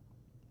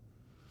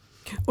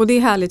 Och det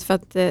är härligt för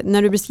att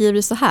när du beskriver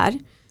det så här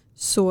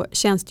så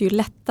känns det ju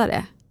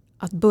lättare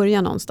att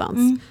börja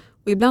någonstans.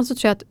 Och ibland så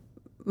tror jag att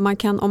man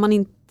kan, om man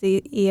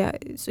inte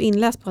är så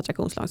inläst på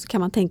attraktionslag, så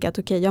kan man tänka att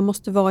okej, jag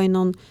måste vara i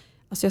någon,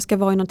 alltså jag ska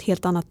vara i något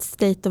helt annat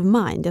state of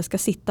mind. Jag ska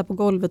sitta på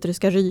golvet och det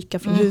ska ryka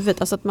från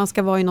huvudet. Alltså att man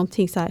ska vara i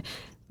någonting så här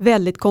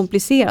väldigt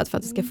komplicerat för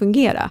att det ska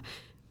fungera.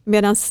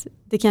 Medan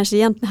det kanske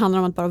egentligen handlar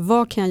om att bara,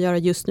 vad kan jag göra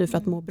just nu för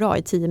att må bra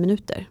i 10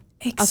 minuter?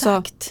 Exakt.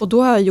 Alltså, och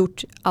då har jag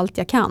gjort allt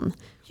jag kan.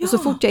 Ja. Och så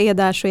fort jag är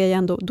där så är jag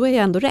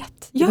ändå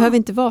rätt. Det behöver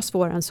inte vara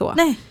svårare än så.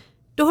 Nej,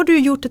 då har du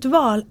gjort ett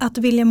val att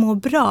vilja må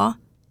bra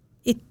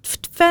i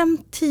 5,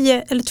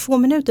 10 eller 2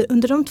 minuter.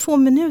 Under de 2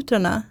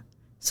 minuterna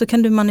så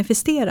kan du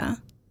manifestera.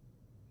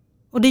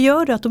 Och det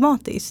gör du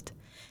automatiskt.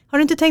 Har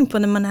du inte tänkt på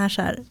när man är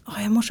så här,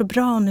 jag mår så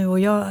bra nu och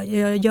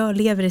jag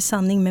lever i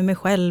sanning med mig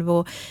själv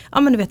och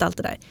men du vet allt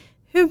det där.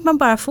 Hur man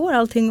bara får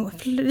allting,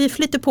 vi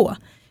flyter på.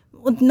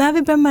 Och när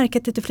vi börjar märka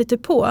att det flyter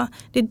på,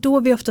 det är då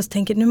vi oftast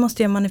tänker, nu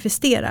måste jag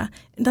manifestera.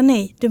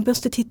 Nej, du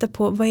måste titta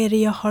på, vad är det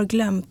jag har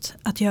glömt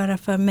att göra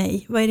för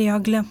mig? Vad är det jag har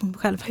glömt mot mig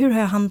själv? Hur har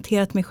jag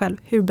hanterat mig själv?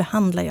 Hur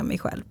behandlar jag mig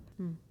själv?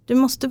 Du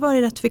måste vara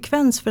i rätt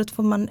frekvens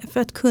för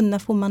att kunna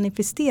få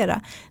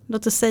manifestera.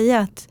 Låt oss säga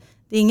att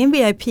det är ingen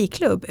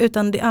VIP-klubb,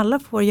 utan alla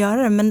får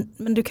göra det.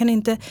 Men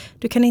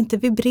du kan inte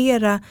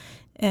vibrera.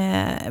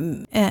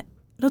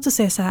 Låt oss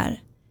säga så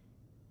här.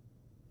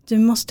 Du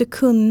måste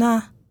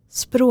kunna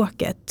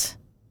språket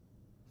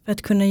för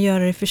att kunna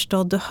göra dig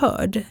förstådd och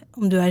hörd.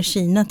 Om du är i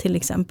Kina till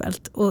exempel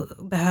och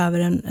behöver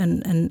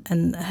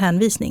en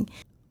hänvisning.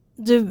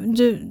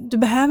 Du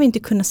behöver inte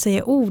kunna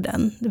säga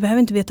orden. Du behöver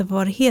inte veta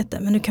vad det heter.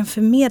 Men du kan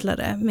förmedla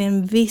det med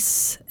en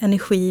viss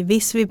energi,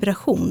 viss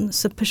vibration.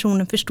 Så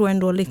personen förstår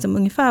ändå liksom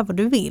ungefär vad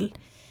du vill.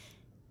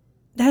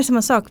 Det här är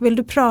samma sak. Vill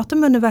du prata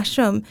med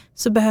universum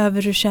så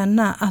behöver du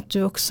känna att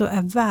du också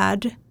är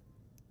värd.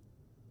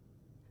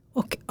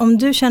 Och om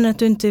du känner att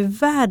du inte är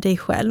värd dig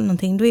själv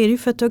någonting, då är det ju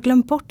för att du har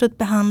glömt bort att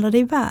behandla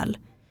dig väl.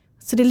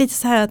 Så det är lite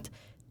så här att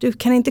du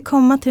kan inte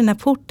komma till den här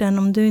porten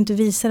om du inte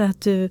visar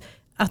att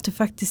du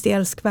faktiskt är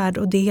älskvärd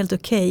och det är helt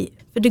okej.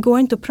 För det går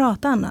inte att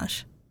prata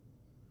annars.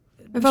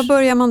 Men vad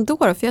börjar man då?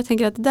 För jag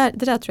tänker att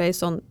det där tror jag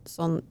är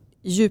sån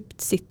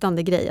djupt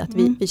sittande grej. Att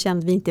vi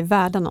känner att vi inte är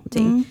värda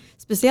någonting.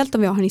 Speciellt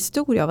om vi har en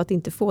historia av att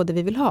inte få det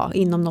vi vill ha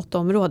inom något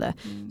område.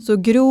 Så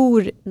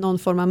gror någon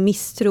form av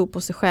misstro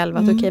på sig själv.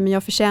 Att okej, men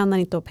jag förtjänar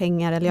inte att ha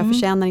pengar. Eller jag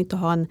förtjänar inte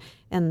att ha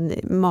en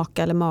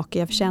maka eller make.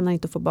 Jag förtjänar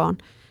inte att få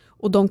barn.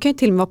 Och de kan ju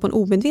till och med vara på en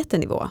omedveten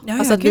nivå.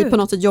 Alltså att vi på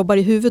något sätt jobbar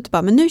i huvudet och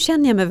bara, men nu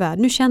känner jag mig värd,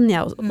 nu känner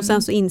jag. Och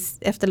sen så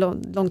efter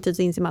lång tid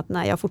så inser man att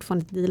nej, jag har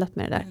fortfarande inte dealat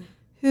med det där.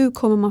 Hur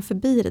kommer man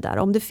förbi det där?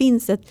 Om det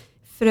finns ett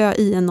frö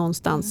i en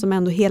någonstans som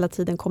ändå hela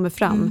tiden kommer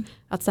fram.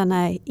 Att säga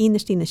nej,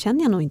 innerst inne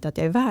känner jag nog inte att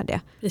jag är värd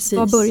det. Precis.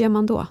 Vad börjar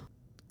man då?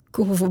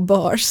 Gå på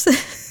bars.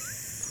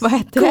 Vad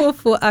heter det? Gå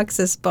på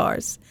access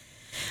bars.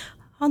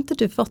 Har inte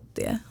du fått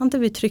det? Har inte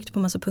vi tryckt på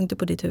massa punkter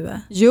på ditt huvud?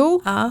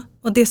 Jo. Ja,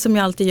 och det som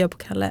jag alltid gör på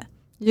Kalle.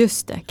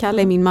 Just det,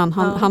 Kalle är min man.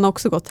 Han har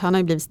också gått, han har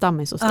ju blivit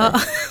stammis hos dig.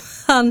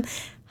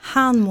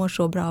 Han mår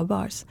så bra av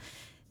bars.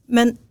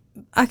 Men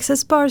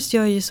Access Bars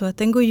gör ju så att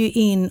den går ju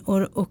in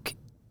och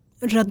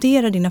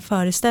raderar dina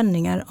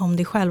föreställningar om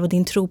dig själv och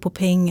din tro på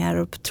pengar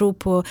och tro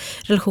på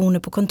relationer,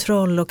 på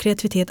kontroll och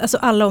kreativitet. Alltså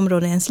alla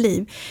områden i ens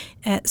liv.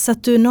 Så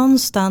att du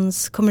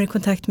någonstans kommer i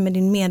kontakt med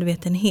din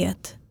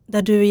medvetenhet.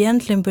 Där du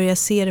egentligen börjar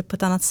se det på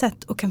ett annat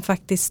sätt och kan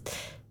faktiskt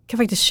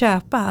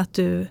köpa att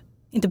du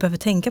inte behöver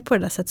tänka på det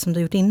där sätt som du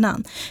gjort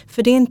innan.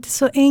 För det är inte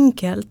så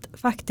enkelt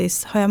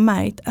faktiskt, har jag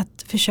märkt,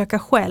 att försöka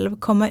själv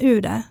komma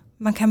ur det.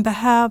 Man kan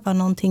behöva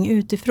någonting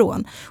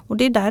utifrån. Och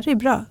det är där det är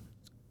bra.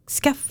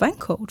 Skaffa en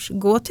coach,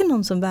 gå till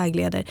någon som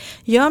vägleder.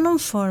 Gör någon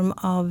form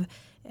av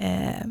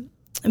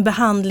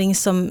behandling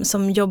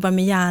som jobbar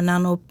med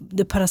hjärnan och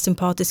det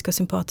parasympatiska och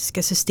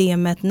sympatiska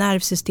systemet,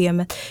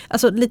 nervsystemet.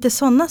 Alltså lite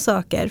sådana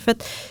saker. För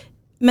att,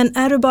 men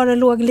är du bara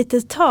låg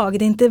lite tag,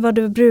 det är inte vad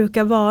du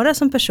brukar vara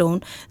som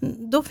person,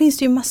 då finns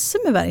det ju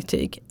massor med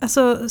verktyg.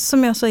 Alltså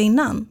som jag sa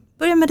innan,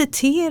 börja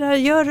meditera,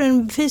 gör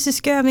en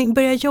fysisk övning,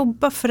 börja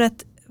jobba för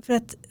att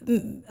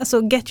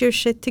alltså get your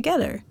shit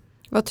together.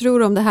 Vad tror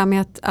du om det här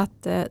med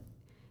att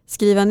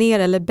skriva ner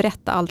eller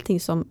berätta allting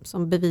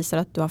som bevisar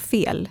att du har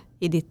fel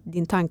i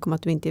din tanke om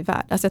att du inte är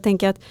värd? Alltså jag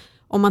tänker att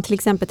om man till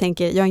exempel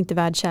tänker jag är inte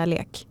värd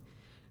kärlek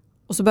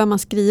och så börjar man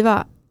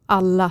skriva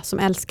alla som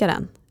älskar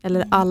en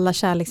eller alla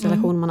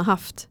kärleksrelationer man har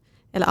haft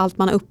eller allt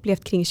man har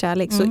upplevt kring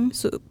kärlek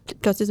så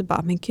plötsligt så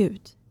bara, men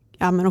gud,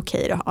 ja men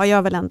okej då, ja,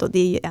 jag väl ändå, det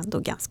är ju ändå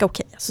ganska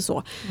okej. Alltså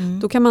så.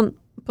 Då kan man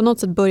på något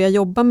sätt börja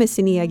jobba med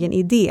sin egen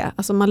idé.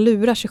 Alltså man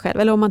lurar sig själv.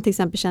 Eller om man till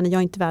exempel känner jag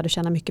är inte värd att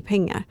tjäna mycket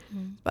pengar.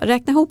 Bara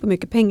räkna ihop hur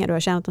mycket pengar du har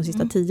tjänat de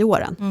sista 10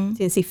 åren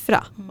till en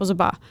siffra. Och så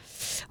bara,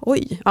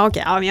 oj,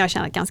 okej, ja, men jag har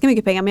tjänat ganska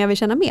mycket pengar men jag vill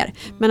tjäna mer.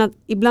 Men att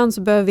ibland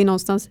så behöver vi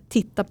någonstans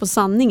titta på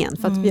sanningen.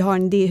 För att vi har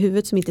en idé i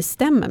huvudet som inte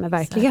stämmer med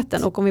verkligheten.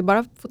 Exakt. Och om vi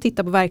bara får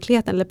titta på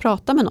verkligheten eller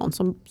prata med någon,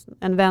 som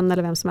en vän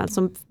eller vem som helst,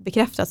 som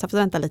bekräftar att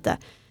vänta lite.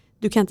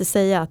 Du kan inte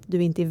säga att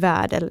du inte är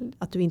värd eller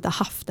att du inte har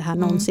haft det här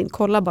någonsin.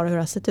 Kolla bara hur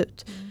det har sett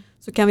ut.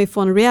 Så kan vi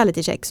få en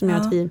reality check som gör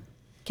att vi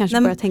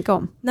kanske börjar tänka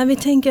om. När vi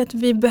tänker att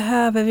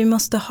vi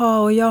måste ha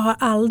och jag har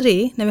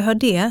aldrig, när vi har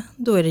det,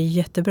 då är det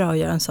jättebra att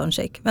göra en sån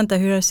check. Vänta,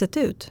 hur har det sett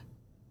ut?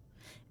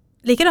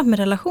 Likadant med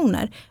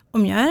relationer.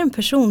 Om jag är en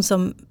person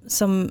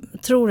som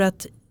tror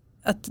att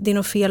det är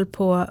något fel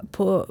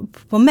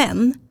på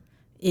män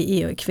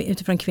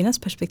utifrån kvinnans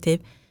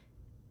perspektiv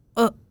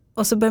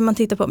och så börjar man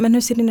titta på, men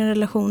hur ser dina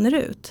relationer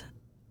ut?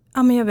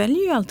 Ja, men jag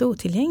väljer ju alltid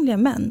otillgängliga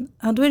män.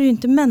 Ja, då är det ju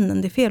inte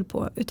männen det är fel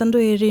på. Utan då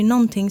är det ju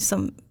någonting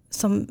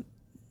som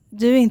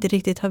du inte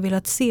riktigt har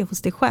velat se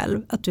hos dig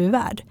själv. Att du är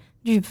värd.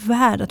 Du är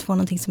värd att få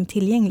någonting som är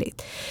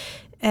tillgängligt.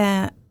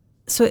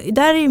 Så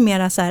där är ju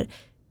mera så här.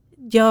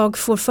 Jag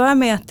får för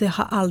mig att det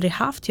har aldrig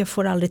haft. Jag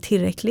får aldrig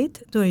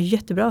tillräckligt. Då är det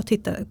jättebra att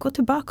gå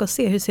tillbaka och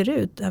se hur det ser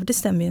ut. Ja, det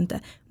stämmer ju inte.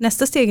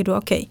 Nästa steg är då,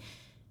 okej.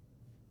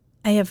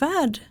 Är jag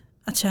värd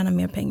att tjäna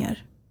mer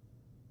pengar?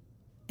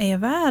 Är jag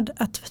värd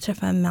att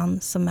träffa en man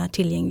som är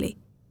tillgänglig?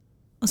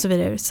 Och så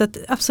vidare. Så att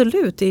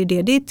absolut, det är ju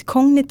det. Det är ett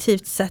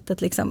kognitivt sätt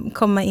att liksom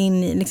komma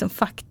in i liksom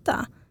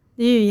fakta.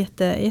 Det är ju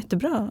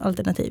jättebra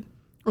alternativ.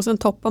 Och sen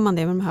toppar man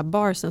det med de här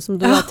barsen som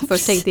du alltid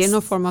först tänkte, det är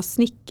någon form av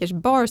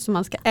Snickers-bar som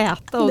man ska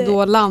äta och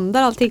då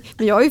landar allting.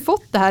 Men jag har ju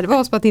fått det här, det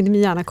var så att inte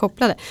min hjärna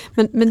kopplade.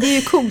 Men det är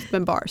ju coolt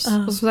med bars.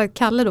 Och som sagt,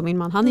 Kalle då, min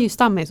man, han är ju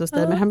stammis hos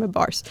dig med det här med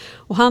bars.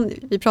 Och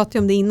vi pratade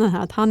ju om det innan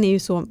här, att han är ju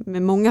så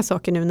med många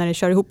saker nu när det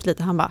kör ihop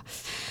lite. Han bara,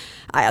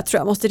 jag tror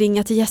jag måste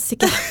ringa till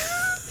Jessica.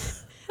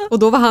 Och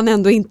då var han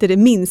ändå inte det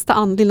minsta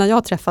andlig när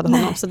jag träffade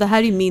honom. Nej. Så det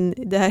här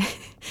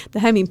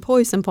är min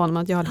poison på honom.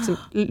 Att jag har liksom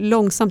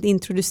långsamt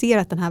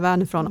introducerat den här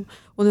världen för honom.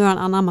 Och nu har han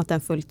anammat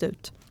den fullt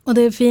ut. Och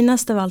det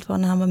finaste av allt var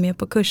när han var med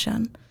på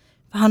kursen.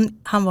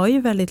 Han var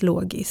ju väldigt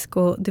logisk.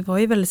 Och det var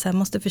ju väldigt så här,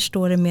 måste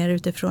förstå det mer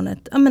utifrån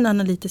ett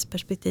analytiskt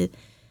perspektiv.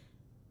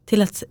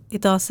 Till att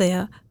idag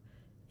säga,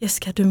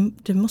 Jessica,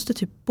 du måste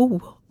typ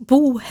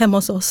bo hemma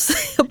hos oss.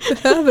 Jag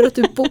behöver att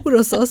du bor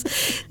hos oss.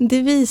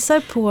 Det visar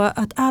på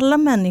att alla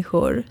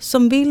människor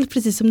som vill,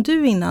 precis som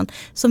du innan,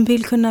 som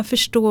vill kunna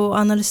förstå och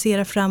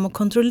analysera fram och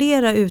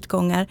kontrollera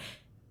utgångar,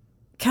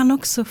 kan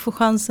också få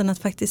chansen att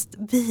faktiskt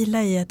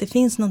vila i att det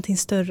finns någonting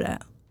större.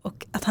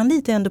 Och att han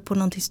litar ändå på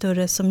någonting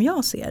större som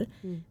jag ser.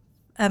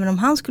 Även om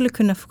han skulle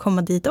kunna få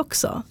komma dit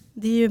också.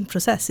 Det är ju en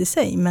process i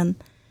sig, men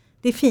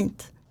det är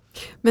fint.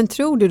 Men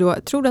tror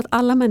du att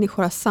alla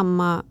människor har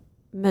samma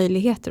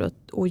möjligheter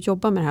att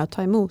jobba med det här och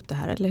ta emot det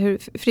här? Eller hur?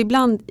 För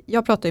ibland,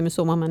 jag pratar ju med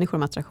så många människor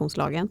om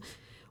attraktionslagen.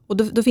 Och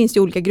då finns det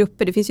ju olika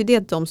grupper. Det finns ju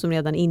de som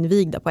redan är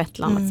invigda på ett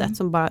eller annat sätt.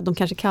 Som de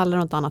kanske kallar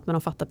något annat men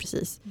de fattar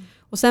precis.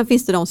 Och sen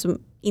finns det de som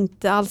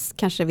inte alls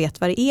kanske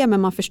vet vad det är.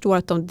 Men man förstår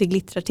att det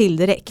glittrar till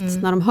direkt.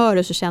 När de hör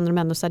det så känner de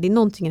ändå att det är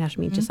någonting i det här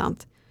som är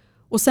intressant.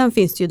 Och sen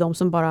finns det ju de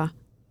som bara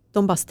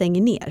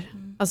stänger ner.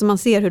 Alltså man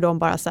ser hur de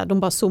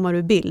bara zoomar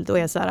ur bild och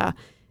är så här,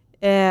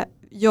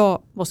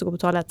 jag måste gå på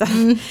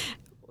toaletten.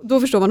 Då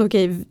förstår man,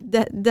 okej,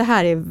 det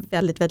här är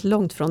väldigt, väldigt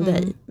långt från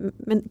dig.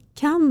 Men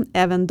kan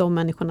även de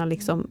människorna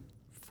liksom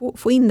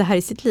få in det här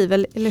i sitt liv?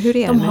 Eller hur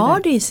är det? De har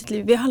det i sitt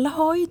liv. Vi alla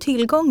har ju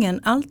tillgången.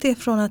 Allt är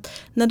från att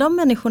när de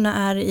människorna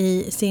är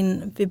i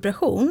sin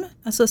vibration,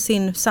 alltså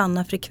sin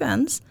sanna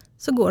frekvens,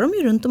 så går de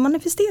ju runt och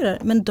manifesterar.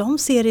 Men de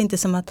ser det inte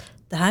som att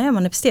det här är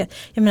manifesterat.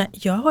 Jag menar,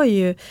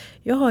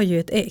 jag har ju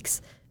ett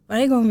ex.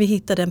 Varje gång vi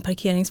hittade en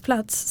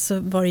parkeringsplats så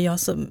var det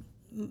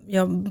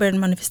jag började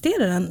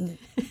manifestera den.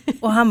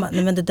 Och han bara,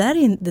 nej men det där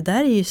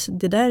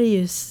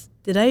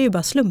är ju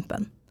bara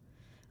slumpen.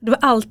 Det var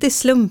alltid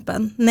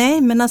slumpen.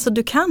 Nej, men alltså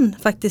du kan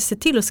faktiskt se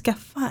till att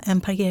skaffa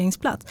en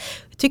parkeringsplats.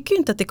 Jag tycker ju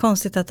inte att det är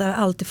konstigt att jag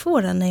alltid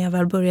får den när jag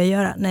väl börjar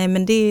göra. Nej,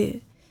 men det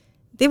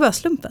är bara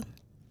slumpen.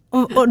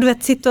 Och du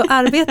vet, sitta och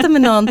arbeta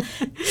med någon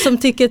som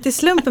tycker att det är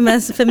slumpen.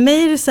 Men för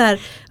mig är det så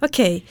här,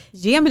 okej.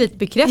 Ge mig lite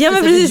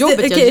bekräftelse för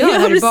jobbet jag gör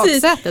här i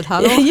baksätet.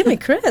 Hallå. Ge mig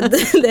cred.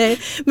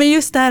 Men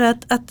just det här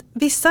att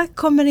vissa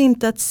kommer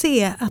inte att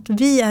se att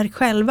vi är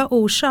själva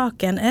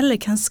orsaken eller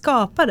kan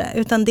skapa det.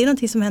 Utan det är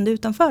någonting som händer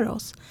utanför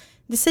oss.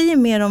 Det säger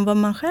mer om vad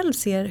man själv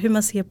ser, hur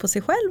man ser på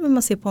sig själv, hur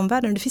man ser på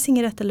omvärlden. Det finns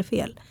inget rätt eller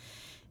fel.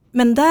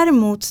 Men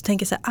däremot så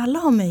tänker jag så här, alla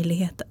har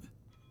möjligheten.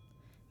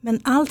 Men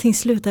allting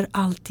slutar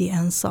alltid i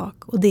en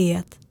sak, och det är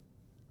att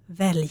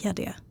välja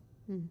det.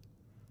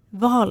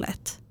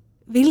 Valet.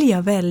 Vill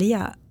jag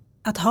välja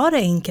att ha det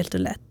enkelt och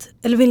lätt?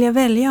 Eller vill jag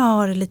välja att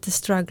ha det lite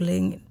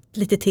struggling,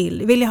 lite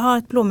till? Vill jag ha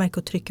ett blåmärke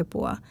att trycka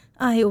på?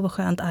 Aj, vad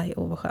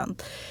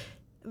skönt.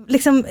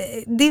 Liksom,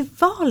 det är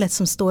valet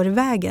som står i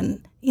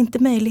vägen, inte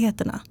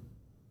möjligheterna.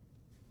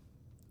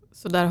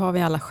 Så där har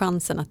vi alla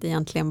chansen att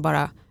egentligen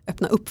bara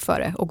öppna upp för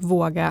det och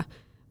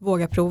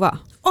våga prova.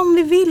 Om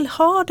vi vill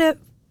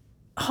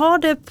ha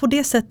det på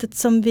det sättet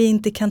som vi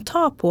inte kan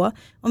ta på.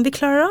 Om vi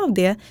klarar av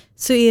det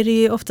så är det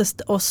ju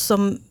oftast oss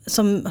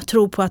som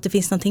tror på att det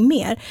finns någonting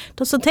mer.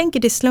 De som tänker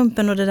det är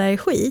slumpen och det där är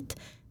skit.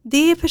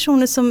 Det är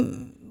personer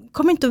som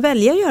kommer inte att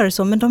välja att göra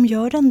så, men de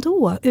gör det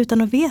ändå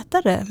utan att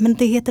veta det. Men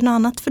det heter något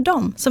annat för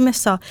dem. Som jag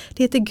sa,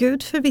 det heter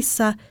Gud för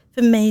vissa.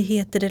 För mig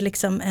heter det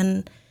liksom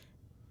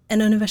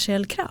en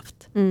universell kraft.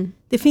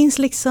 Det finns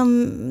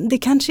liksom, det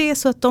kanske är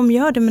så att de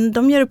gör det, men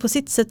de gör det på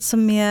sitt sätt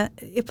som är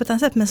på ett annat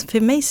sätt. Men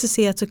för mig så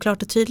ser jag så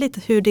klart och tydligt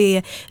hur det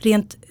är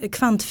rent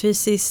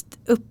kvantfysiskt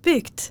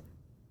uppbyggt.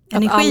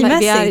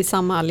 Energimässigt. Vi är i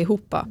samma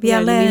allihopa. Vi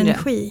alla är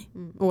energi.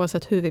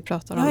 Oavsett hur vi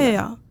pratar om det.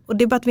 Ja. Och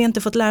det är bara att vi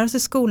inte fått lära oss i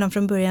skolan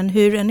från början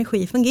hur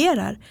energi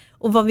fungerar.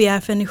 Och vad vi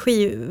är för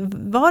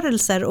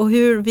energivarelser. Och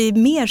hur vi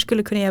mer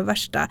skulle kunna göra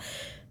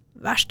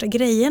värsta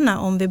grejerna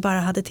om vi bara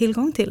hade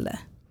tillgång till det.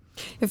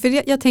 Ja,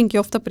 för jag tänker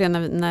ofta på det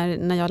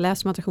när jag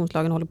läser om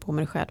attraktionslagen och håller på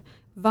med det själv.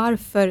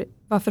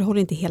 Varför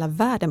håller inte hela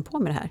världen på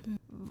med det här?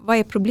 Vad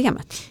är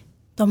problemet?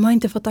 De har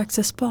inte fått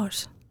access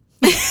bars.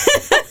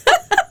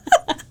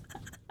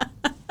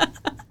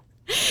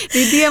 Det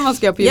är det man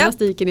ska göra på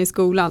gymnastiken i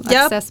skolan.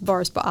 Access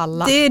bars på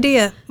alla. Det är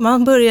det.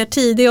 Man börjar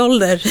tidig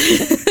ålder.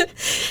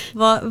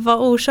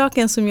 vad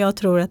orsaken som jag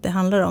tror att det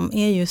handlar om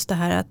är just det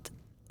här att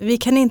vi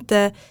kan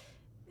inte...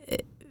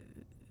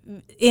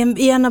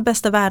 I en av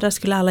bästa världar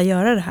skulle alla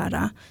göra det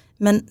här.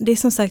 Men det är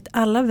som sagt,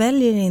 alla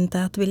väljer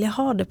inte att vilja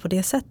ha det på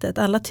det sättet.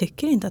 Alla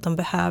tycker inte att de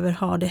behöver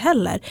ha det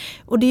heller.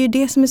 Och det är ju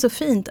det som är så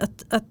fint,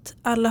 att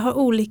alla har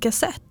olika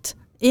sätt.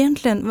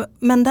 Egentligen,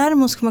 men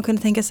däremot ska man kunna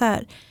tänka så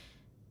här.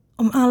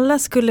 Om alla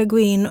skulle gå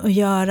in och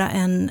göra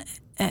en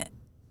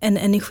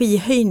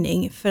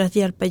energihöjning för att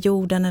hjälpa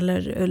jorden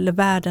eller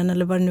världen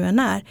eller vad det nu än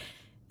är.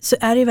 Så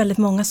är det väldigt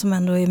många som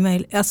ändå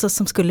är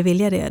som skulle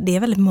vilja det. Det är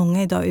väldigt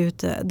många idag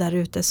där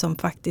ute som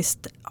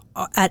faktiskt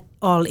är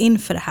all in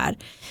för det här.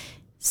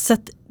 Så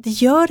att det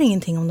gör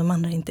ingenting om de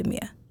andra inte är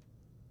med.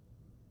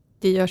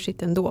 Det gör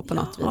sitt ändå på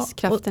något vis.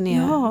 Kraften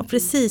är... Ja,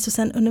 precis. Och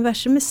sen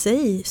universum i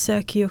sig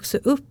söker ju också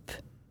upp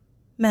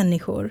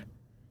människor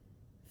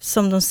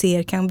som de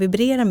ser kan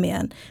vibrera med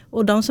en.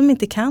 Och de som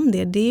inte kan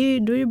det,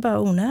 då är det bara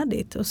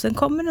onödigt. Och sen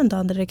kommer en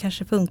dag där det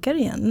kanske funkar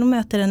igen. De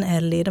möter en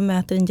Ellie, de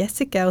möter en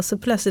Jessica och så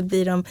plötsligt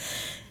blir de,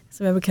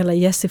 som jag vill kalla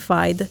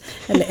Jessified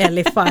eller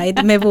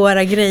Ellified med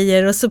våra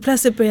grejer. Och så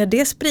plötsligt börjar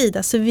det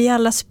sprida. Så vi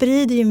alla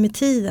sprider ju med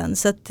tiden.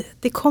 Så att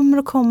det kommer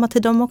att komma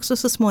till dem också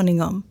så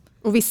småningom.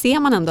 Och vi ser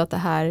man ändå att det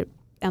här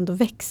ändå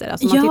växer.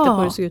 Alltså man tittar på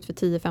hur det såg ut för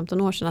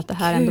 10-15 år sedan. Att det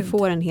här ändå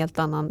får en helt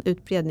annan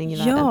utbredning i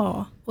världen.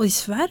 Ja, och i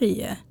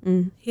Sverige.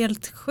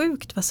 Helt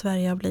sjukt vad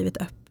Sverige har blivit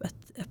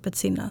öppet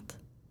sinnat.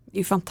 Det är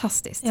ju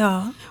fantastiskt.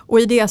 Ja. Och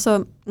i det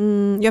alltså,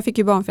 jag fick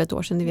ju barn för ett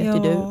år sedan, det vet ju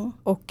du.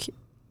 Och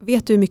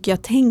vet du hur mycket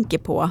jag tänker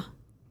på?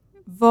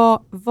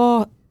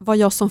 Vad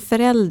jag som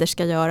förälder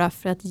ska göra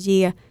för att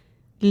ge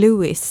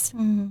Louis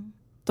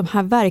de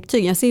här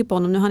verktygen. Jag ser på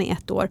honom nu, han är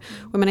 1 år.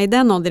 Och jag menar, i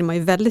den åldern är man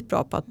ju väldigt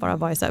bra på att bara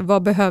vara så här,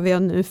 vad behöver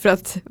jag nu för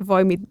att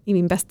vara i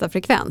min bästa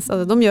frekvens?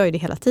 Alltså de gör ju det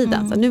hela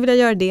tiden. Så nu vill jag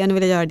göra det, nu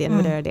vill jag göra det, nu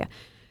vill jag göra det.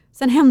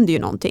 Sen händer ju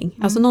någonting.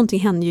 Alltså någonting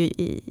händer ju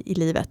i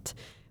livet.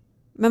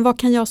 Men vad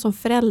kan jag som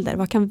förälder,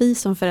 vad kan vi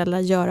som föräldrar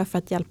göra för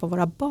att hjälpa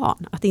våra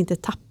barn att inte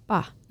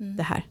tappa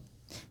det här?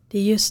 Det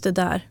är just det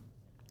där.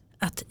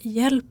 Att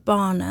hjälpa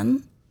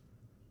barnen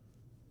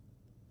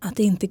att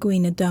inte gå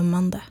in i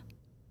dömande.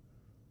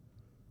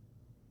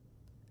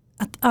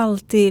 Att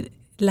alltid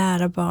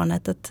lära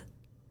barnet att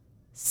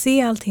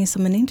se allting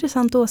som en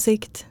intressant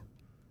åsikt.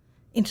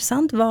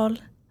 Intressant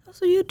val. Och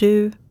så gör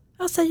du.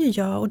 Jag säger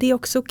ja. Och det är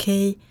också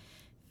okej.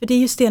 För det är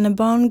just det när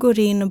barn går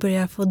in och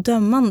börjar få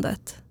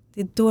dömandet.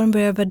 Det är då de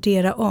börjar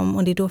värdera om.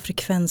 Och det är då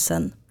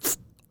frekvensen.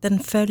 Den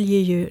följer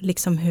ju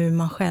liksom hur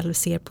man själv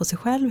ser på sig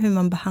själv. Hur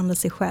man behandlar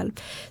sig själv.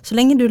 Så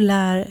länge du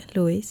lär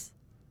Louis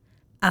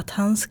att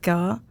han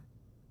ska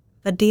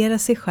värdera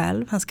sig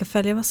själv. Han ska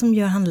följa vad som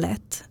gör han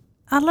lätt.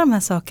 Alla de här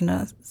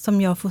sakerna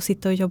som jag får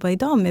sitta och jobba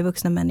idag med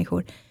vuxna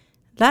människor.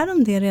 Lär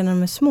de det redan när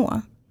de är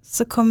små.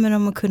 Så kommer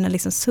de att kunna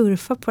liksom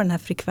surfa på den här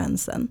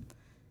frekvensen.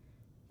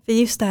 För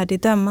just det här, det är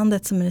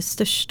dömandet som är det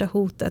största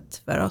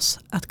hotet för oss.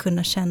 Att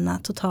kunna känna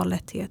total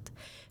lätthet.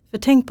 För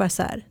tänk bara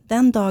så här.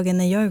 Den dagen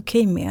när jag är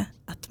okej med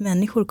att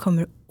människor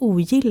kommer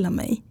ogilla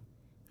mig.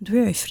 Då är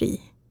jag ju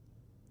fri.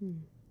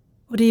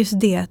 Och det är just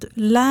det att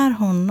lär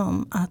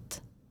honom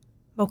att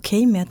vara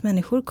okej med att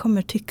människor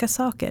kommer tycka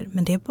saker.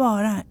 Men det är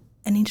bara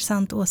en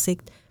intressant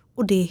åsikt.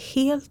 Och det är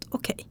helt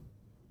okej.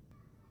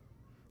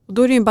 Och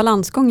då är det ju en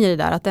balansgång i det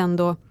där. Att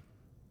ändå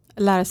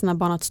lära sina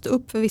barn att stå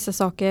upp för vissa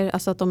saker.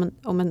 Alltså att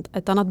om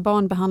ett annat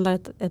barn behandlar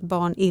ett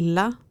barn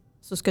illa.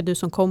 Så ska du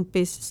som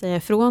kompis säga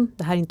ifrån.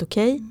 Det här är inte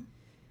okej.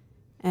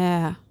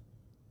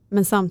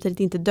 Men samtidigt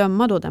inte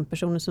döma då den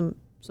personen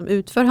som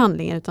utför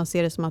handlingen. Utan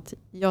se det som att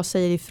jag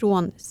säger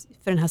ifrån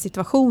för den här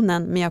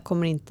situationen. Men jag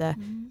kommer inte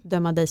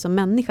döma dig som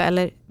människa.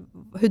 Eller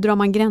hur drar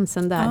man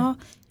gränsen där? Ja,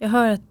 jag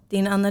hör att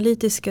din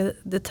analytiska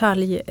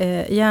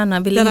detaljhjärna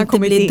vill inte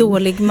bli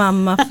dålig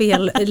mamma,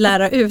 fel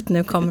lära ut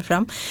nu kommer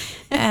fram.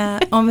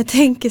 Om vi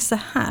tänker så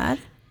här.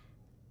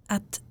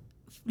 Att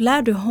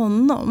lär du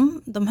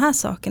honom de här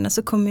sakerna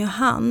så kommer ju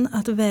han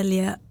att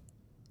välja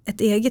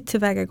ett eget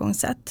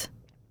tillvägagångssätt.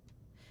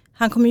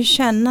 Han kommer ju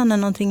känna när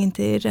någonting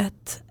inte är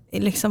rätt,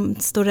 liksom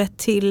står rätt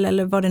till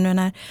eller vad det nu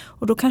är.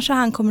 Och då kanske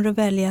han kommer att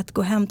välja att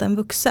gå och hämta en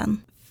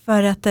vuxen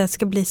för att det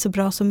ska bli så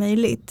bra som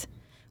möjligt.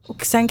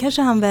 Och sen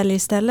kanske han väljer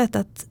istället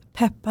att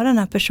peppa den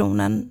här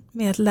personen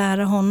med att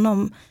lära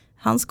honom,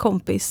 hans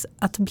kompis,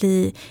 att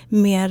bli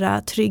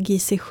mera trygg i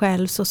sig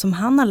själv så som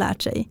han har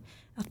lärt sig.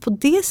 Att på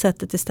det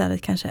sättet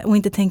istället kanske, och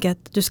inte tänka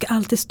att du ska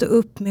alltid stå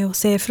upp med och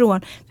säga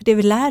ifrån. För det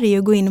vi lär är ju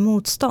att gå in i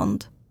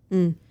motstånd.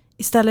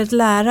 Istället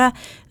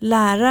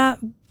lära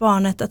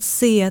barnet att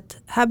se att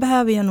här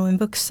behöver jag nog en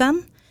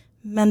vuxen.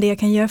 Men det jag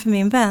kan göra för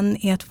min vän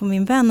är att få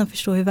min vän att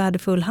förstå hur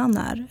värdefull han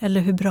är.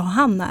 Eller hur bra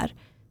han är.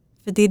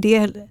 För det är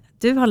det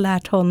du har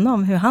lärt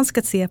honom, hur han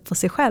ska se på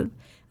sig själv.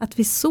 Att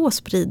vi så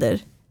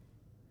sprider.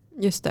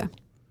 Just det.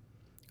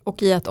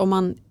 Och i att om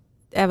man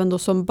även då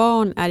som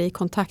barn är i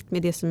kontakt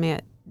med det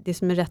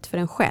som är rätt för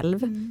en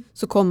själv.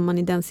 Så kommer man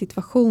i den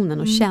situationen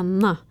och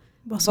känna.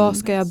 Vad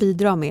ska jag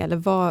bidra med? Eller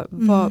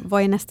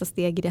vad är nästa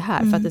steg i det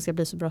här för att det ska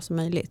bli så bra som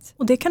möjligt?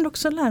 Och det kan du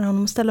också lära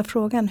honom att ställa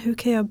frågan. Hur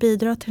kan jag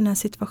bidra till den här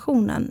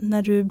situationen?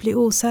 När du blir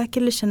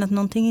osäker eller känner att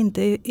någonting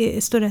inte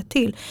står rätt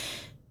till.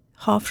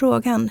 Ha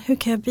frågan. Hur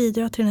kan jag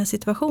bidra till den här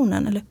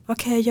situationen? Eller vad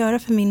kan jag göra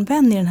för min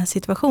vän i den här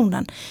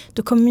situationen?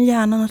 Då kommer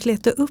hjärnan att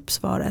leta upp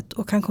svaret.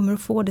 Och han kommer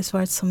att få det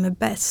svaret som är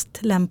bäst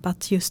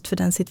lämpat just för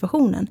den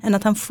situationen. Än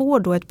att han får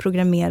då ett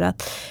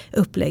programmerat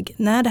upplägg.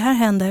 När det här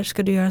händer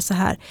ska du göra så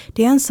här.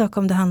 Det är en sak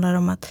om det handlar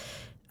om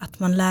att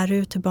man lär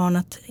ut till barn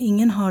att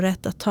ingen har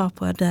rätt att ta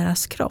på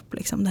deras kropp.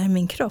 Liksom. Det här är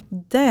min kropp.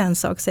 Det är en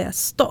sak att säga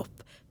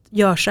stopp.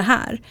 Gör så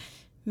här.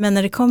 Men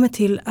när det kommer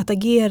till att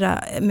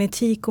agera med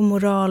etik och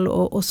moral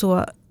och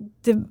så.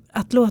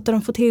 Att låta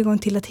dem få tillgång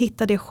till att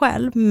hitta det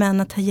själv.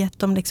 Men att ha gett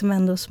dem liksom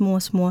ändå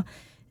små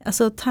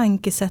alltså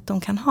tankesätt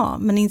de kan ha.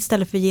 Men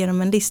istället för att ge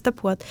dem en lista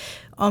på att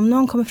om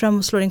någon kommer fram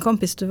och slår din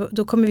kompis.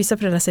 Då kommer vissa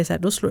föräldrar säga så här,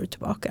 då slår du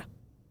tillbaka.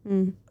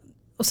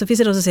 Och så finns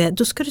det de som säger,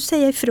 då ska du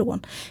säga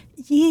ifrån.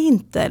 Ge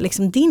inte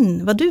liksom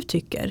vad du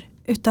tycker.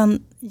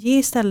 Utan ge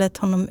istället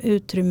honom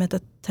utrymmet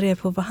att ta reda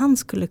på vad han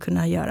skulle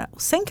kunna göra.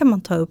 Och sen kan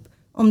man ta upp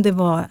om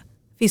det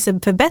finns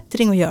en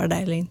förbättring att göra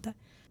där eller inte.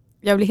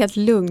 Jag blir helt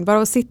lugn.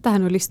 Bara att sitta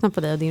här och lyssna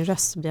på dig och din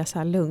röst så blir jag så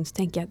här lugn. Så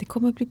tänker jag, det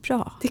kommer att bli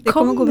bra. Det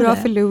kommer gå bra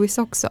för Louis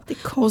också.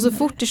 Och så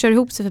fort det kör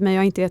ihop sig för mig och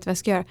jag inte vet vad jag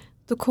ska göra.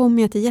 Då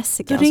kommer jag till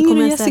Jessica. Då ringer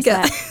du Jessica.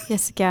 Här,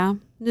 Jessica,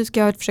 nu ska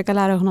jag försöka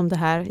lära honom det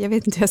här. Jag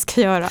vet inte hur jag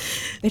ska göra.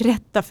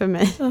 Berätta för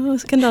mig.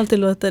 Så kan du alltid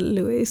låta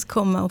Louis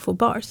komma och få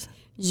bars.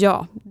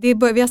 Ja, vi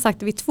har sagt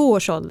det vid 2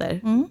 års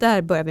ålder.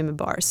 Där börjar vi med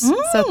bars. Så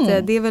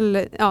att, det är väl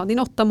det är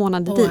 8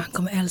 månader dit. Han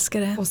kommer älska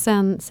det. Och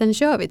sen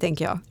kör vi,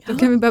 tänker jag. Då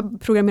kan vi börja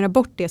programmera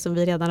bort det som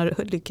vi redan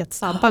har lyckats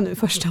sabba nu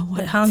första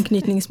året.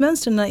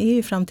 Anknytningsmönstren är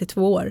ju fram till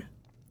 2 år.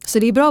 Så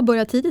det är bra att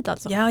börja tidigt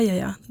alltså?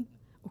 Ja.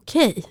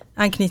 Okej.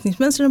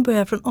 Anknytningsmönstren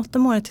börjar från 8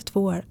 månader till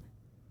 2 år.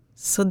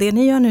 Så det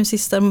ni gör nu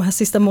de här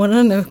sista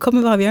månaderna nu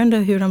kommer vara avgörande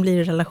hur de blir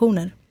i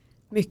relationer.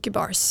 Mycket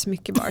bars.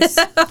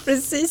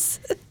 Precis.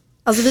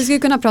 Alltså vi skulle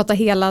kunna prata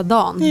hela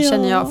dagen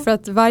känner jag. För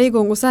att varje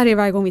gång, och så här är det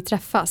varje gång vi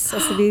träffas.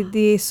 Alltså det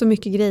är så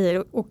mycket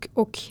grejer.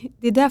 Och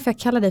det är därför jag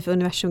kallar dig för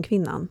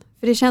universumkvinnan.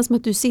 För det känns som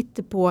att du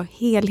sitter på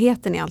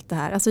helheten i allt det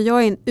här. Alltså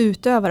jag är en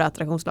utövare av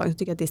attraktionslagen och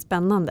tycker att det är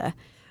spännande.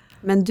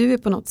 Men du är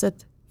på något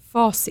sätt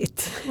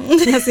facit.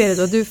 Jag ser det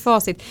då, du är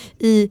facit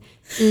i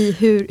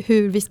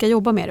hur vi ska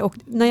jobba med det. Och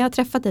när jag har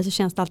träffat dig så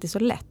känns det alltid så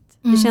lätt.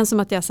 Det känns som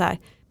att jag så här,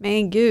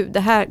 men gud, det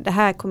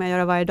här kommer jag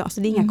göra varje dag.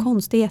 Så det är inga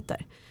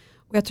konstigheter.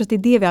 Och jag tror att det är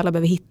det vi alla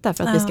behöver hitta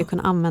för att vi ska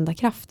kunna använda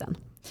kraften.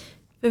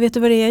 För vet du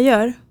vad det är jag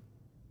gör?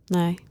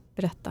 Nej,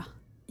 berätta.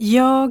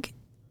 Jag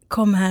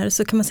kom här,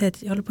 så kan man säga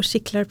att jag håller på och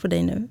kittlar på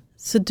dig nu.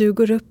 Så du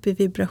går upp i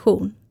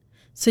vibration.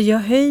 Så jag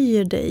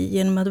höjer dig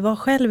genom att vara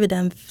själv i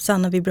den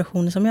sanna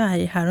vibrationen som jag är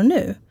i här och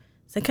nu.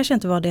 Sen kanske jag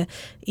inte var det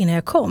innan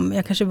jag kom.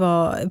 Jag kanske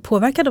var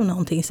påverkad av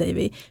någonting, säger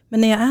vi.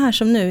 Men när jag är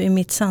som nu i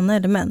mitt sanna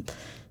element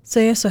så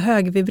är jag så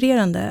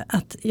högvibrerande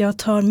att jag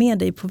tar med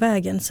dig på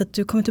vägen så att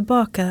du kommer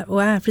tillbaka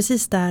och är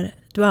precis där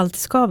du alltid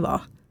ska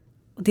vara.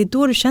 Och det är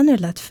då du känner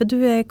det lätt, för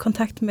du är i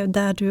kontakt med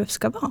där du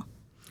ska vara.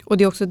 Och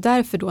det är också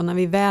därför då när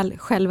vi väl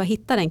själva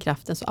hittar den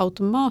kraften så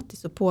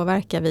automatiskt så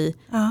påverkar vi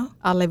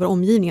alla i vår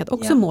omgivning att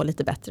också må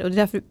lite bättre. Och det är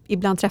därför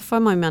ibland träffar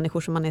man ju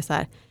människor som man är så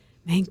här,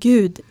 men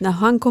gud, när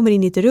han kommer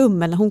in i ett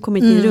rum eller hon kommer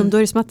in i ett rum, då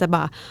är det som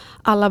att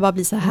alla bara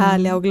blir så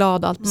härliga och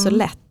glada och allt blir så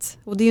lätt.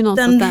 Och det är ju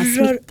någonstans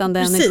den smittande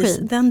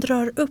energin. Den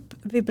drar upp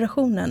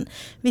vibrationen.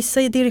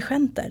 Vissa är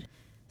dirigenter.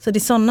 Så det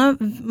är sådana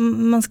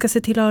man ska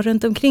se till att ha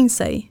runt omkring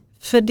sig.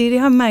 För det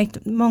jag har märkt,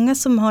 många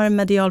som har en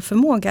medial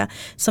förmåga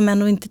som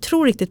ändå inte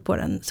tror riktigt på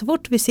den. Så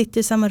fort vi sitter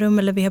i samma rum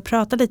eller vi har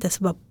pratat lite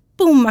så bara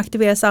boom,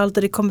 aktiveras allt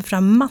och det kommer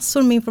fram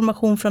massor med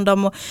information från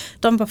dem och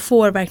de bara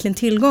får verkligen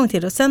tillgång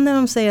till det. Och sen när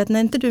de säger att när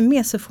inte du är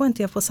med så får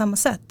inte jag på samma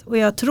sätt. Och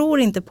jag tror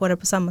inte på det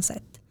på samma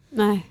sätt.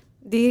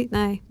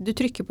 Nej, du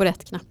trycker på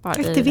rätt knappar.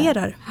 Jag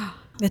aktiverar.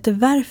 Vet du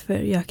varför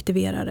jag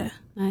aktiverar det?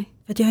 Nej.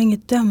 För att jag har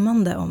inget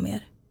dömande om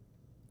er.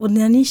 Och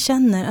när ni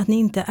känner att ni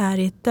inte är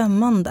i ett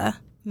dömande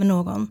med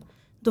någon,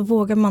 då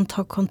vågar man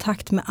ta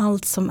kontakt med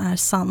allt som är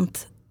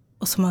sant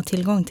och som man har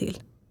tillgång till.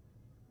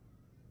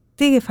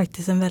 Det är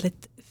faktiskt en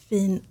väldigt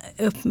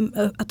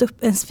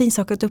fin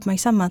sak att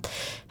uppmärksamma. Att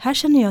här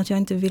känner jag att jag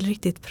inte vill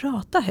riktigt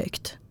prata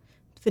högt.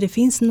 För det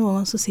finns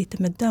någon som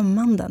sitter med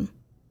dömanden.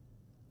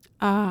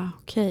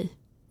 Okej.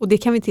 Och det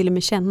kan vi till och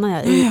med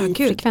känna i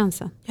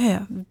frekvensen. Ja.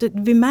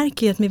 Vi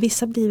märker ju att med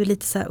vissa blir vi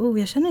lite så här,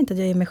 jag känner inte att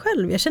jag är mig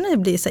själv. Jag känner att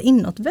jag blir så här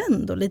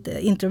inåtvänd och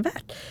lite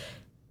introvert.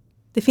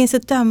 Det finns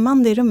ett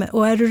dömande i rummet.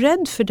 Och är du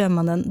rädd för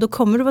dömanden, då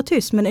kommer du vara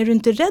tyst. Men är du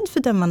inte rädd för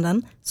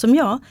dömanden, som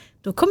jag,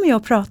 då kommer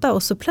jag prata.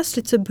 Och så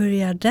plötsligt så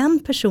börjar den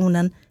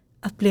personen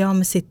att bli av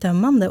med sitt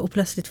dömande. Och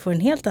plötsligt får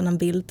en helt annan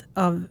bild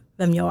av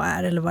vem jag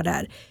är eller vad det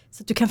är.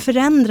 Så att du kan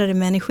förändra det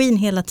med energin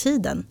hela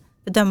tiden.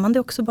 För dömande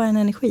är också bara en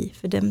energi.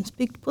 För den är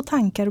byggd på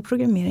tankar och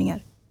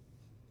programmeringar.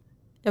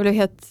 Jag blev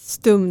helt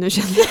stum nu,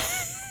 känner jag.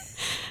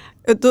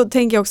 Då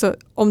tänker jag också,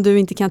 om du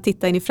inte kan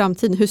titta in i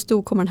framtiden, hur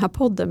stor kommer den här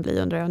podden bli,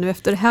 undrar jag nu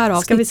efter det här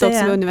avsnittet också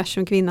med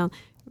Universum Kvinnan.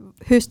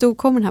 Hur stor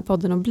kommer den här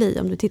podden att bli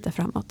om du tittar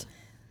framåt?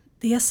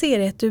 Det jag ser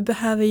är att du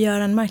behöver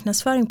göra en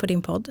marknadsföring på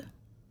din podd.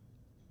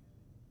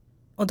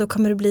 Och då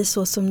kommer det bli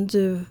så som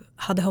du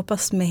hade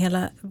hoppats med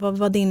hela,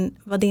 vad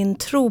din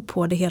tro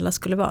på det hela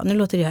skulle vara. Nu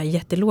låter det här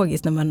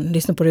jättelogiskt när man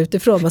lyssnar på det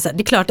utifrån. Det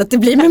är klart att det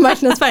blir med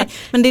marknadsföring.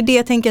 Men det är det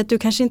jag tänker att du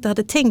kanske inte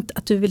hade tänkt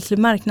att du vill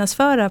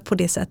marknadsföra på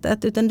det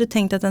sättet. Utan du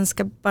tänkte att den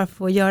ska bara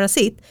få göra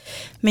sitt.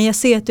 Men jag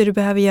ser att det du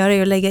behöver göra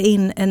är att lägga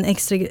in en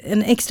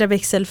extra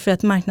växel för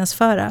att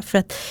marknadsföra. För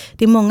att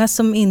det är många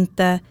som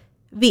inte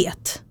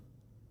vet.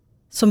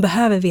 Som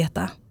behöver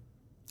veta.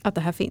 Att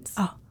det här finns.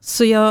 Ja.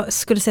 Så jag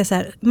skulle säga så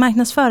här,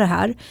 marknadsföra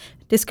här,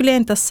 det skulle jag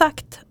inte ha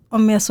sagt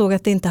om jag såg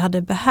att det inte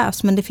hade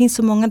behövts. Men det finns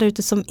så många där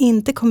ute som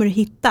inte kommer att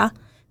hitta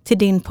till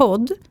din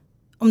podd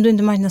om du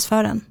inte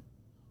marknadsför den.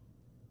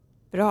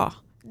 Bra.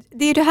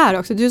 Det är det här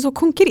också, du är så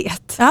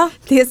konkret. Ja.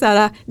 Det är så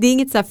här, det är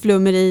inget så här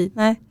flummeri,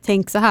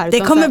 tänk så här. Det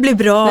kommer bli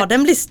bra,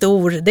 den blir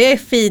stor,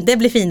 det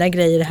blir fina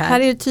grejer här. Här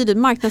är det tydligt,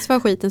 marknadsför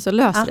skiten så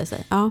löser det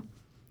sig. Ja.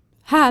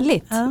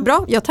 Härligt,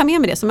 bra, jag tar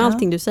med mig det som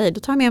allting du säger. Då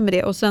tar jag med mig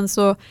det och sen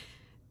så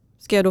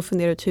ska jag då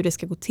fundera ut hur det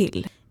ska gå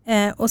till.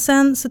 Och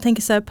sen så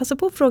tänker jag så här, passa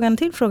på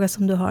fråga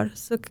som du har.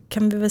 Så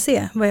kan vi väl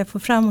se vad jag får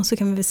fram och så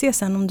kan vi väl se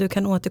sen om du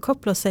kan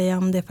återkoppla och säga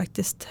om det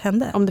faktiskt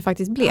hände. Om det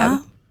faktiskt blev.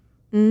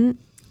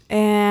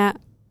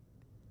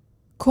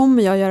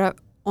 Kommer jag göra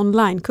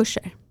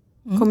onlinekurser?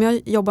 Kommer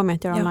jag jobba med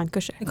att göra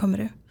onlinekurser? Det kommer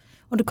du.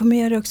 Och du kommer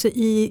göra det också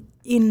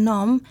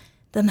inom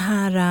den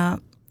här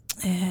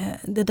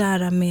det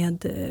där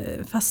med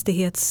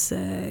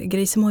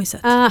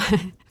fastighetsgrejsimojset.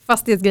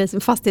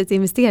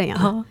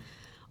 Fastighetsinvesteringarna.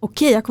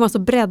 Okej, jag kommer alltså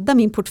bredda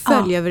min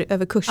portfölj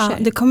över kurser. Ja,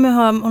 det kommer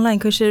ha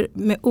onlinekurser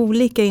med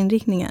olika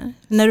inriktningar.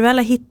 När du väl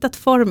har hittat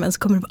formen så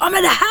kommer du men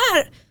det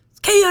här!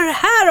 Kan jag göra det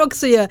här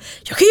också? Jag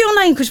kan göra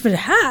onlinekurs med det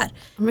här.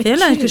 Jag kan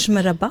göra onlinekurs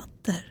med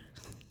rabatter.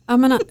 Ja,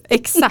 men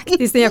exakt,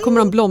 det är jag kommer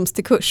ha en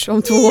blomsterkurs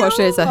om 2 år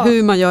så är det så här,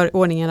 hur man gör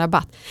ordningen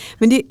rabatt.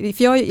 Men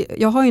för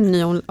jag har ju en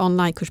ny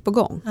onlinekurs på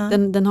gång.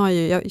 Den har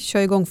ju, jag kör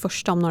igång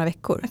första om några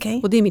veckor.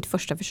 Och det är mitt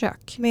första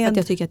försök. För att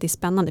jag tycker att det är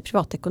spännande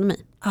privatekonomi.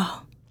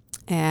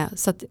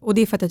 Och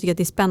det är för att jag tycker att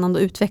det är spännande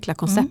att utveckla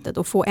konceptet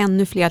och få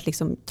ännu fler att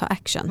liksom ta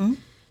action.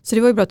 Så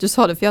det var ju bra att du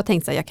sa det, för jag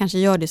tänkte att jag kanske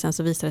gör det sen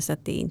så visar det sig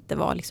att det inte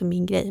var liksom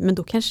min grej. Men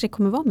då kanske det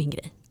kommer vara min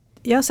grej.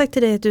 Jag har sagt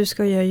till dig att du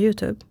ska göra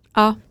YouTube.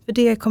 Ja. För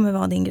det kommer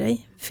vara din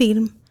grej.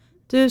 Film.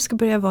 Du ska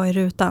börja vara i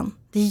rutan.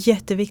 Det är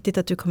jätteviktigt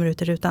att du kommer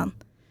ut i rutan.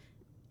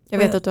 Jag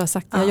vet att du har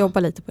sagt att jag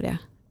jobbar lite på det.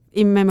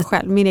 Med mig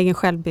själv. Min egen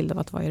självbild av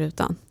att vara i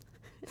rutan.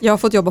 Jag har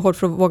fått jobba hårt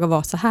för att våga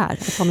vara så här.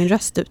 Att ha min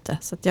röst ute.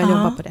 Så att jag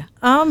jobbar på det.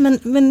 Ja,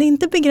 men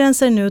inte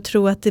begränsa dig nu och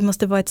tro att det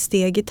måste vara ett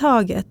steg i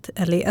taget.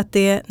 Eller att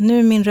nu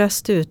är min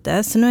röst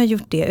ute. Så nu har jag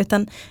gjort det.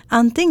 Utan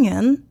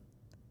antingen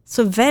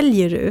så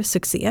väljer du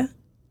succé.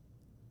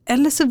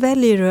 Eller så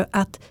väljer du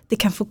att det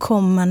kan få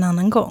komma en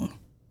annan gång.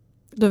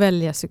 Då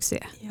väljer jag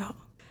succé. Ja.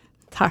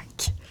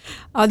 Tack.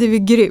 Ja, det är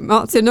grym.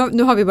 Ja, så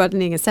nu har vi börjat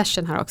en egen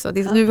session här också.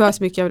 Nu har jag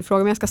så mycket jag vill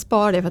fråga, men jag ska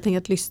spara det för jag tänker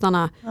att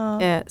lyssnarna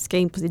ska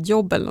in på sitt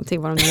jobb eller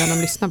någonting, vad de nu gör när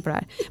de lyssnar på det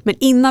här. Men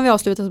innan vi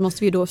avslutar så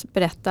måste vi då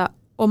berätta,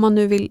 om man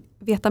nu vill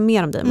veta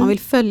mer om dig, om man vill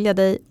följa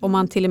dig, om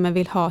man till och med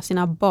vill ha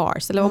sina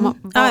bars, eller om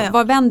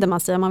vad vänder man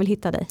sig om man vill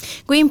hitta dig?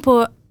 Gå in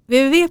på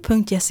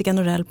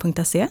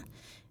www.jessicanorell.se.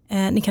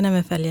 Ni kan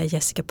även följa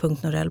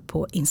jessica.norell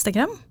på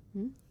Instagram.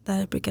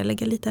 Där brukar jag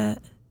lägga lite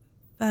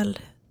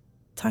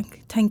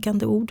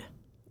vältänkande ord.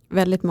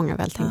 Väldigt många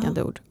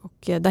vältänkande ord. Och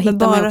där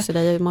hittar man också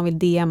dig om man vill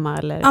DMa.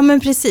 Eller... Ja, men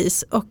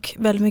precis. Och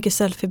väldigt mycket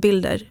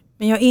selfiebilder.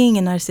 Men jag är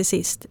ingen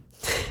narcissist.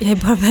 Jag är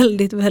bara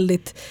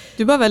väldigt...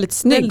 Du är bara väldigt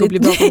snygg och blir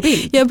bra på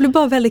bild. Jag blir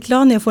bara väldigt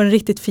glad när jag får en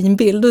riktigt fin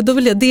bild. Och då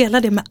vill jag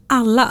dela det med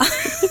alla.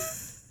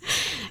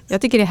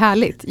 Jag tycker det är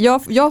härligt.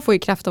 Jag får ju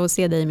kraft av att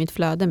se dig i mitt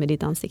flöde med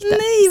ditt ansikte.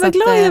 Nej, vad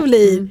glad jag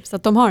blir. Så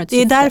att de har ett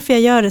det är därför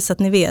jag gör det, så att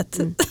ni vet.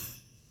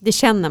 Det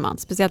känner man,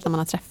 speciellt när man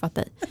har träffat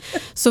dig.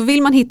 Så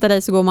vill man hitta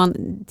dig så går man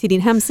till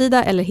din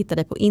hemsida eller hittar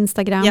dig på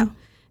Instagram.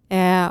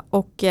 Ja.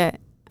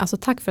 Alltså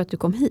tack för att du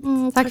kom hit.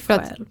 Tack för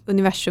att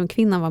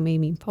Universumkvinnan var med i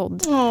min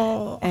podd.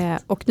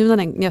 Och nu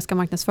när jag ska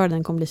marknadsföra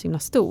den kommer bli så himla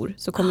stor,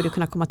 så kommer du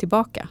kunna komma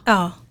tillbaka.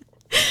 Ja.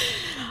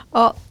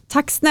 Ja,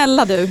 tack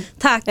snälla du.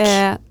 Tack.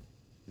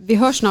 Vi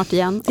hörs snart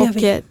igen. Och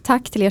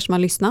tack till er som har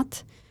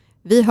lyssnat.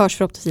 Vi hörs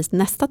förhoppningsvis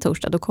nästa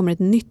torsdag. Då kommer ett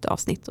nytt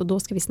avsnitt och då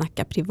ska vi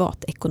snacka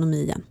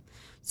privatekonomi igen.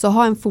 Så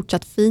ha en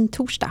fortsatt fin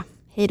torsdag.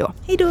 Hej då.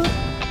 Hej då.